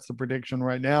least that's the prediction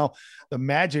right now. The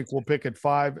Magic will pick at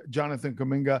 5. Jonathan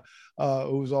Kuminga,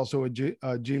 who's also a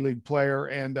G League player,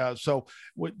 and so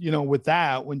with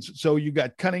that, so you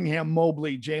got Cunningham,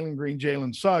 Mobley, Jalen Green,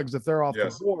 Jalen Suggs. If they're off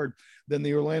the board, then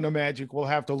the Orlando Magic will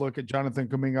have to look at Jonathan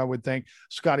Kuminga. I would think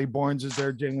Scotty Barnes is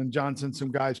there, Jalen Johnson,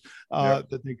 some guys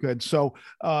that they could. So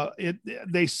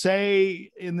they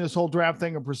say in this whole draft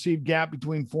thing, a perceived gap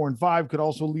between 4 and 5 could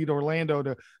also lead Orlando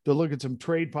to look at some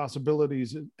trade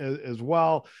possibilities as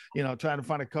well. Trying to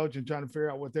find a coach and trying to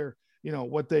figure out what they're,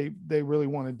 what they really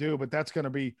want to do. But that's going to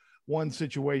be one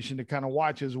situation to kind of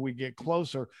watch as we get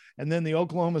closer. And then the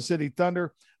Oklahoma City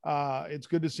Thunder. It's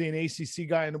good to see an ACC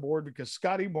guy on the board because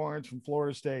Scotty Barnes from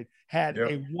Florida State had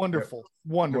a wonderful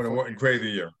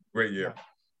crazy year. Great year.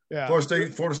 Yeah.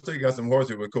 Florida State got some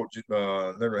horses with Coach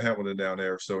Leonard Hamilton down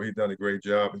there, so he's done a great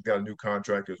job. He's got a new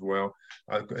contract as well.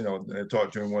 I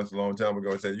talked to him once a long time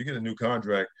ago. I said, "You get a new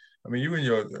contract. I mean, you in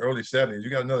your early 70s, you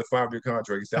got another 5-year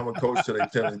contract." He said, "I'm a coach till they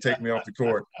tell me to take me off the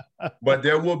court." But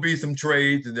there will be some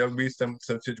trades and there will be some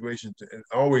situations.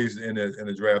 Always in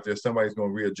the draft, there's somebody's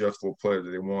going to readjust for a player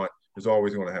that they want. It's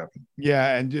always going to happen.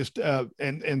 Yeah, and just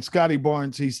and Scotty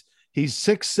Barnes, he's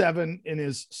 6'7" in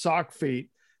his sock feet.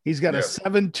 He's got a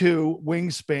 7'2"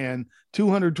 wingspan,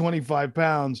 225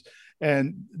 pounds,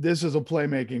 and this is a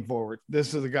playmaking forward.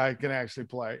 This is a guy who can actually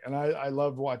play, and I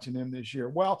loved watching him this year.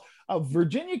 Well, a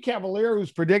Virginia Cavalier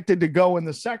who's predicted to go in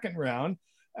the second round,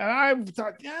 and I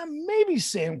thought, maybe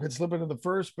Sam could slip into the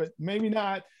first, but maybe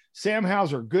not. Sam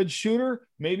Hauser, good shooter,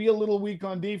 maybe a little weak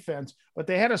on defense, but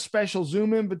they had a special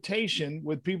Zoom invitation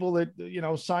with people that,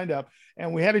 signed up.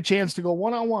 And we had a chance to go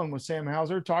one-on-one with Sam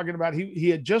Hauser talking about he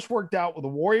had just worked out with the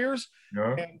Warriors.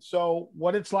 Yeah. And so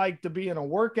what it's like to be in a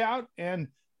workout. And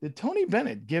did Tony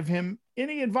Bennett give him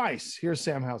any advice? Here's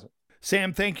Sam Hauser.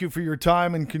 Sam, thank you for your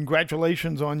time and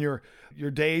congratulations on your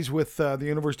days with the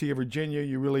University of Virginia.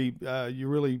 You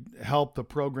really helped the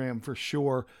program for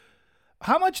sure.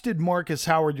 How much did Marcus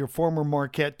Howard, your former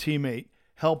Marquette teammate,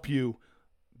 help you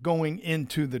going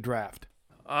into the draft?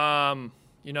 I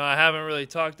haven't really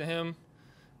talked to him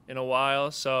in a while,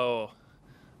 so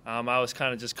I was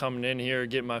kind of just coming in here,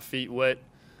 getting my feet wet.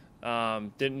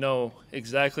 Didn't know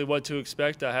exactly what to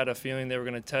expect. I had a feeling they were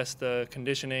going to test the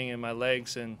conditioning in my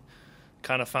legs, and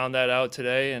kind of found that out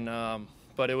today. And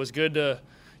but it was good to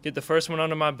get the first one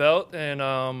under my belt, and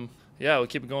we'll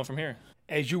keep it going from here.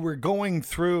 As you were going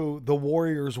through the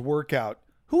Warriors workout,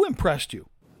 who impressed you?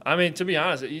 I mean, to be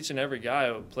honest, each and every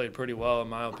guy played pretty well, in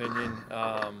my opinion.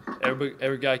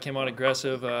 Every guy came out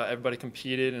aggressive. Everybody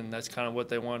competed, and that's kind of what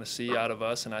they want to see out of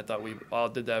us, and I thought we all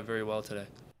did that very well today.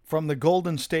 From the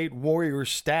Golden State Warriors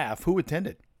staff, who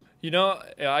attended?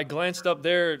 I glanced up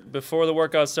there before the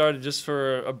workout started just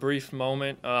for a brief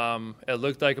moment. It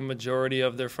looked like a majority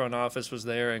of their front office was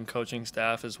there and coaching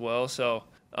staff as well. So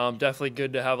definitely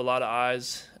good to have a lot of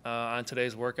eyes on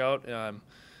today's workout.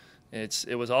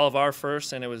 It was all of our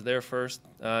first, and it was their first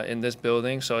in this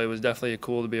building. So it was definitely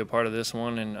cool to be a part of this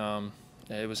one, and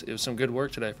it was some good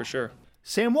work today for sure.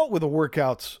 Sam, what were the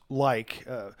workouts like?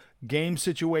 Game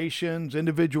situations,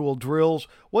 individual drills?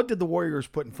 What did the Warriors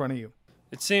put in front of you?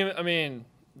 It seemed,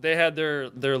 they had their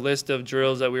list of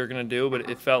drills that we were going to do, but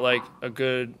it felt like a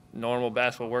good, normal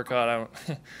basketball workout.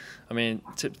 3-on-3,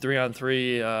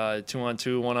 2-on-2,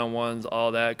 1-on-1s,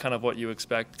 all that, kind of what you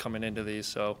expect coming into these.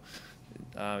 So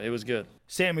it was good.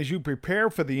 Sam, as you prepare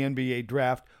for the NBA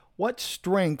draft, what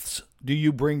strengths do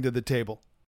you bring to the table?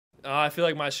 I feel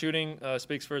like my shooting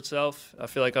speaks for itself. I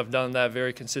feel like I've done that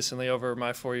very consistently over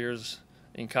my 4 years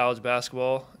in college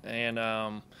basketball,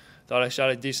 and thought I shot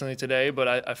it decently today, but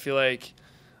I feel like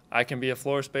I can be a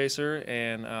floor spacer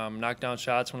and knock down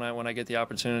shots when I get the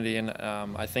opportunity, and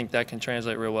I think that can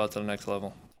translate real well to the next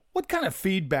level. What kind of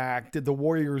feedback did the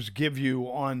Warriors give you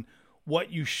on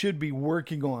what you should be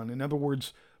working on? In other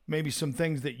words, maybe some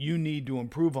things that you need to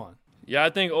improve on. Yeah, I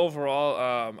think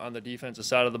overall on the defensive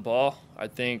side of the ball, I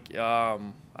think I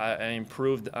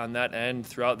improved on that end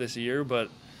throughout this year, but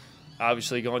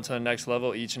obviously going to the next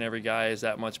level, each and every guy is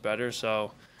that much better,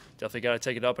 so definitely got to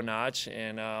take it up a notch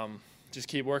and just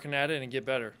keep working at it and get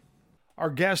better. Our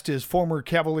guest is former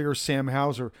Cavalier Sam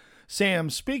Hauser. Sam,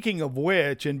 speaking of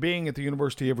which, and being at the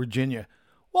University of Virginia,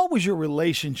 what was your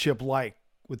relationship like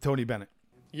with Tony Bennett?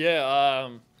 Yeah,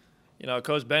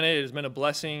 Coach Bennett has been a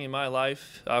blessing in my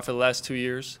life for the last 2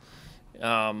 years.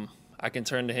 I can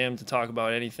turn to him to talk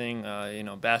about anything,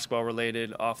 basketball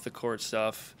related, off the court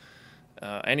stuff,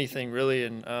 anything really,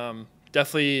 and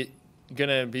definitely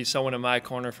gonna be someone in my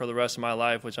corner for the rest of my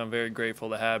life, which I'm very grateful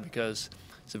to have because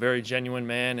he's a very genuine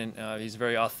man and he's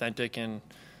very authentic and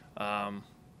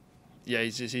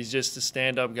he's just a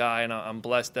stand-up guy, and I'm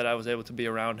blessed that I was able to be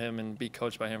around him and be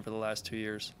coached by him for the last 2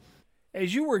 years.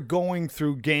 As you were going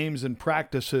through games and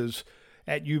practices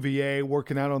at UVA,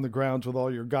 working out on the grounds with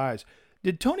all your guys,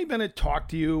 did Tony Bennett talk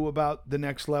to you about the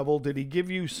next level? Did he give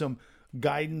you some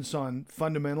guidance on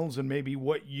fundamentals and maybe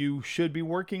what you should be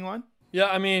working on?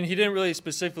 Yeah, he didn't really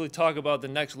specifically talk about the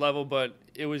next level, but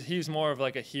he's more of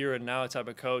like a here and now type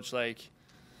of coach. Like,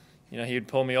 he'd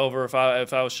pull me over if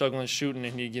I was struggling shooting,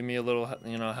 and he'd give me a little,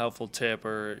 helpful tip,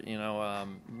 or,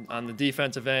 on the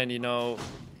defensive end,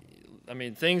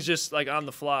 things just like on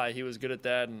the fly. He was good at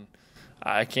that, and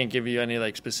I can't give you any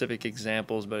like specific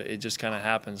examples, but it just kind of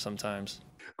happens sometimes.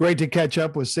 Great to catch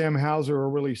up with Sam Hauser, a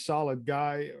really solid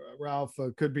guy. Ralph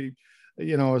could be,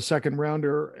 a second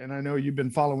rounder. And I know you've been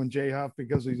following Jay Huff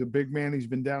because he's a big man. He's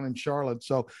been down in Charlotte.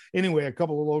 So anyway, a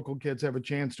couple of local kids have a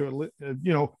chance to,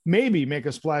 maybe make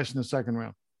a splash in the second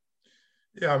round.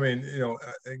 Yeah,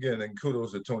 again, and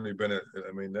kudos to Tony Bennett.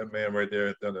 That man right there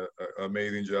has done an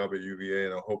amazing job at UVA,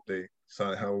 and I hope they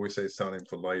sign him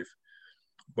for life.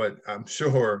 But I'm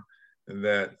sure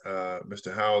that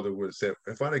Mr. Howard would have said,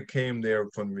 if I had came there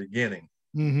from the beginning,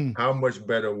 how much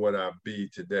better would I be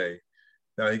today?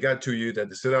 Now, he got 2 years, had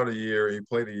to sit out a year, he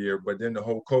played a year, but then the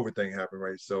whole COVID thing happened,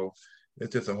 right? So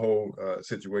it's just a whole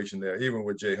situation there. Even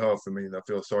with Jay Huff, I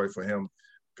feel sorry for him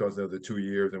because of the 2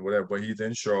 years and whatever, but he's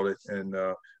in Charlotte, and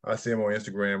I see him on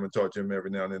Instagram and talk to him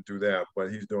every now and then through that,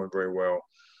 but he's doing very well.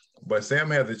 But Sam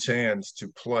had the chance to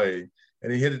play,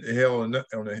 and he hit the hell on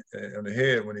the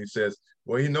head when he says,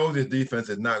 well, he knows his defense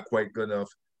is not quite good enough,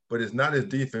 but it's not his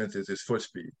defense, it's his foot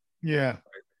speed. Yeah. Right?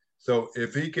 So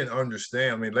if he can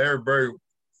understand, Larry Bird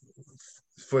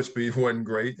foot speed wasn't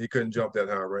great. He couldn't jump that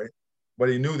high, right? But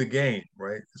he knew the game,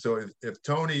 right? So if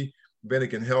Tony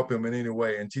Bennett can help him in any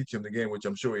way and teach him the game, which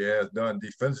I'm sure he has done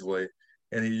defensively,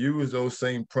 and he used those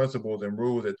same principles and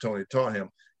rules that Tony taught him,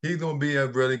 he's going to be a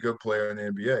really good player in the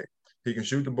NBA. He can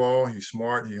shoot the ball. He's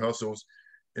smart. He hustles.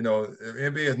 The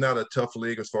NBA is not a tough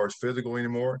league as far as physical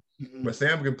anymore. Mm-hmm. But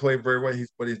Sam can play very well.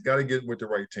 But he's got to get with the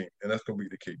right team, and that's going to be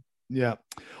the key. Yeah.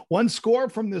 One score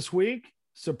from this week: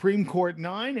 Supreme Court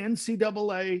 9,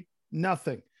 NCAA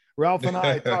nothing. Ralph and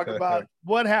I talk about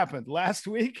what happened last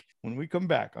week when we come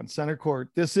back on Center Court.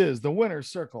 This is the Winner's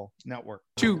Circle Network.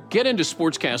 To get into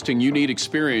sportscasting, you need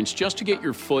experience just to get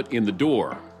your foot in the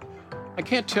door. I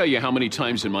can't tell you how many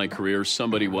times in my career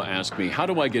somebody will ask me, how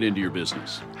do I get into your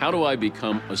business? How do I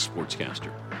become a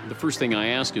sportscaster? The first thing I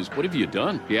ask is, what have you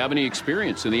done? Do you have any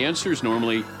experience? And the answer is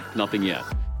normally nothing yet.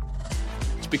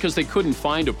 It's because they couldn't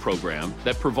find a program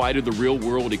that provided the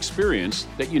real-world experience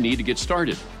that you need to get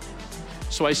started.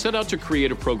 So I set out to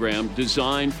create a program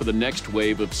designed for the next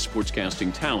wave of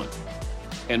sportscasting talent.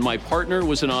 And my partner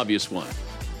was an obvious one,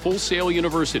 Full Sail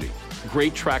University.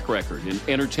 Great track record in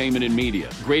entertainment and media,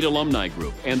 great alumni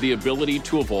group, and the ability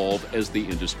to evolve as the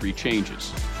industry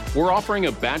changes. We're offering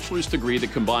a bachelor's degree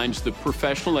that combines the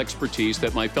professional expertise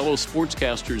that my fellow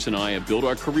sportscasters and I have built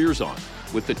our careers on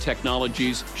with the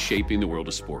technologies shaping the world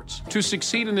of sports. To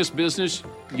succeed in this business,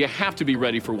 you have to be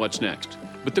ready for what's next.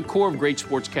 But the core of great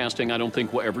sportscasting I don't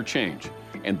think will ever change,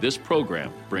 and this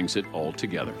program brings it all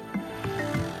together.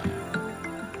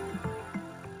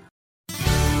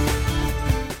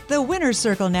 The Winner's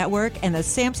Circle Network and the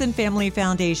Sampson Family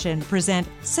Foundation present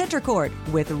Center Court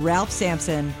with Ralph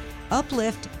Sampson.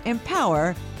 Uplift,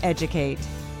 empower, educate.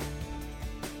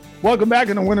 Welcome back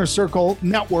in the Winner's Circle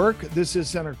Network. This is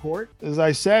Center Court. As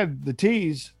I said, the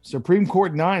T's, Supreme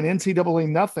Court 9, NCAA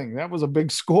nothing. That was a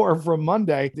big score from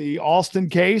Monday. The Alston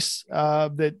case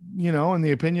that, in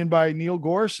the opinion by Neil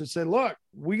Gorsuch, it said, look,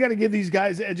 we got to give these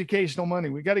guys educational money.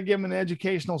 We got to give them an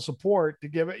educational support to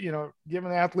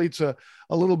giving athletes a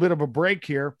little bit of a break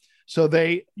here. So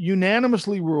they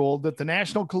unanimously ruled that the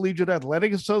National Collegiate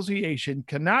Athletic Association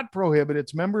cannot prohibit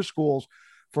its member schools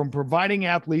from providing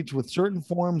athletes with certain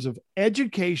forms of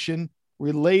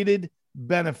education-related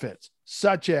benefits,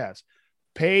 such as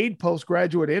paid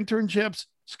postgraduate internships,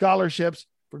 scholarships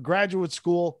for graduate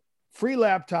school, free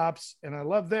laptops, and I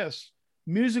love this,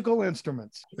 musical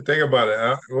instruments. Think about it.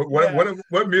 Huh?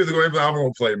 What musical instrument I'm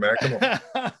going to play, man? Come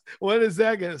on. What is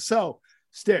that going to? So,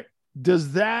 Stick,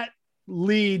 does that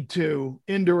lead to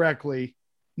indirectly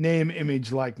name,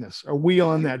 image, likeness? Are we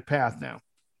on that path now?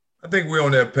 I think we're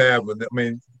on that path, but I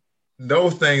mean,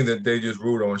 those things that they just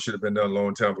ruled on should have been done a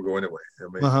long time ago anyway. I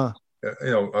mean,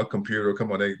 a computer,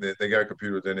 come on, they got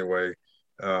computers anyway.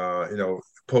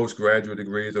 Postgraduate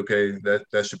degrees, okay,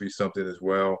 that should be something as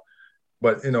well.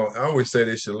 But, I always say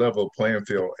they should level a playing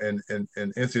field, and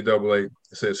NCAA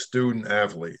says student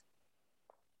athlete.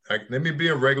 Let me be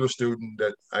a regular student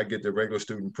that I get the regular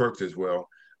student perks as well.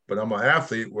 But I'm an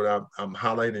athlete. I'm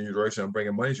highlighting the university. I'm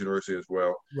bringing money to the university as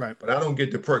well. Right. But I don't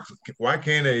get the perks. Why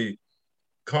can't a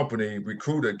company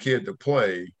recruit a kid to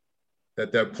play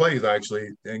that plays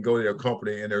actually and go to their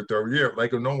company in their third year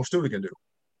like a normal student can do?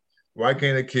 Why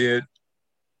can't a kid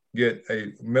get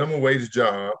a minimum wage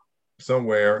job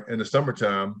somewhere in the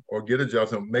summertime or get a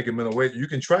job making minimum wage? You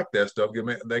can track that stuff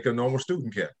like a normal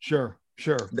student can. Sure.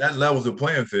 That levels the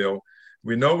playing field.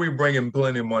 We know we're bringing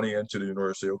plenty of money into the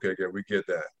university. Okay, we get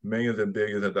that. Millions and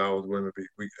billions of dollars.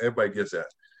 Everybody gets that.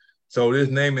 So this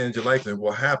name, image, and likeness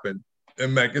will happen.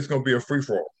 And, Mac, it's going to be a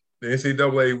free-for-all. The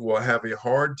NCAA will have a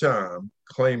hard time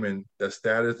claiming the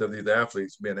status of these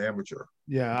athletes being amateur.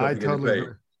 Yeah, I totally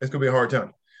agree. It's going to be a hard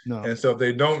time. No. And so if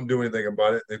they don't do anything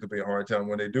about it, it could be a hard time.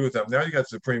 When they do something, now you got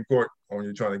the Supreme Court on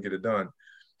you trying to get it done.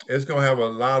 It's going to have a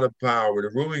lot of power. The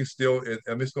ruling it's going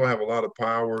to have a lot of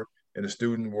power in the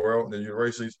student world and the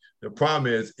universities. The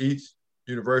problem is each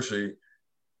university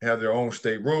have their own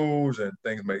state rules and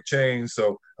things may change.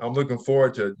 So I'm looking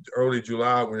forward to early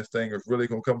July when this thing is really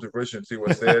going to come to fruition and see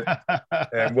what's said.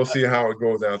 And we'll see how it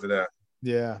goes after that.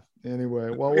 Yeah. Anyway,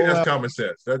 well, that's common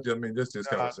sense. This is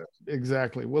common sense.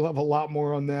 Exactly. We'll have a lot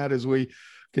more on that as we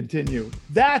continue.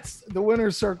 That's the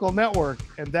Winner's Circle Network,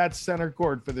 and that's Center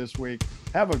Court for this week.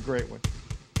 Have a great one.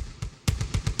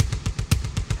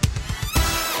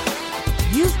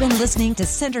 You've been listening to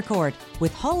Center Court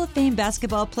with Hall of Fame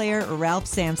basketball player Ralph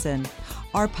Sampson.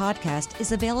 Our podcast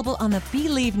is available on the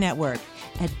Believe Network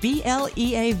at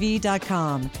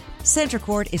BLEAV.com. Center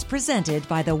Court is presented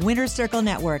by the Winner's Circle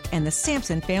Network and the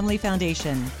Sampson Family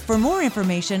Foundation. For more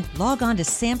information, log on to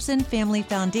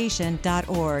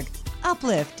SampsonFamilyFoundation.org.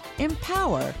 Uplift,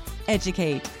 empower,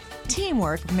 educate.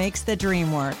 Teamwork makes the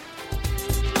dream work.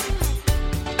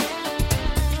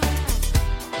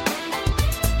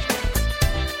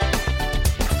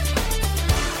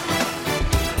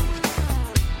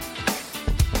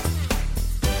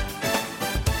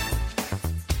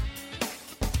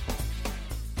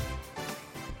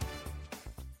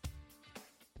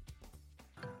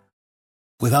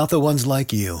 Without the ones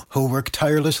like you, who work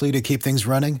tirelessly to keep things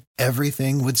running,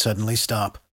 everything would suddenly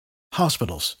stop.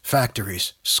 Hospitals,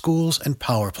 factories, schools, and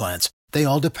power plants, they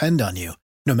all depend on you.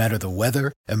 No matter the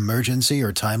weather, emergency,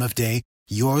 or time of day,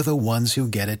 you're the ones who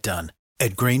get it done.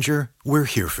 At Grainger, we're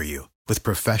here for you with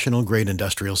professional-grade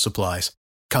industrial supplies.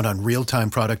 Count on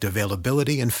real-time product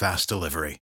availability and fast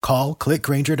delivery. Call, click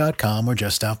Grainger.com, or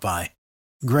just stop by.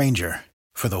 Grainger,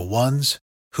 for the ones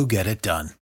who get it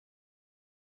done.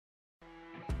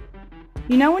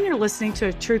 You know when you're listening to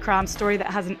a true crime story that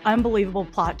has an unbelievable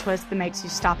plot twist that makes you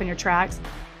stop in your tracks?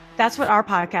 That's what our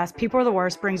podcast, People Are the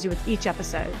Worst, brings you with each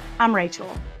episode. I'm Rachel.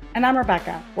 And I'm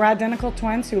Rebecca. We're identical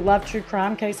twins who love true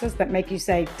crime cases that make you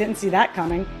say, didn't see that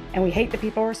coming, and we hate the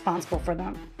people responsible for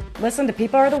them. Listen to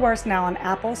People Are the Worst now on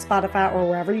Apple, Spotify, or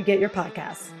wherever you get your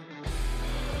podcasts.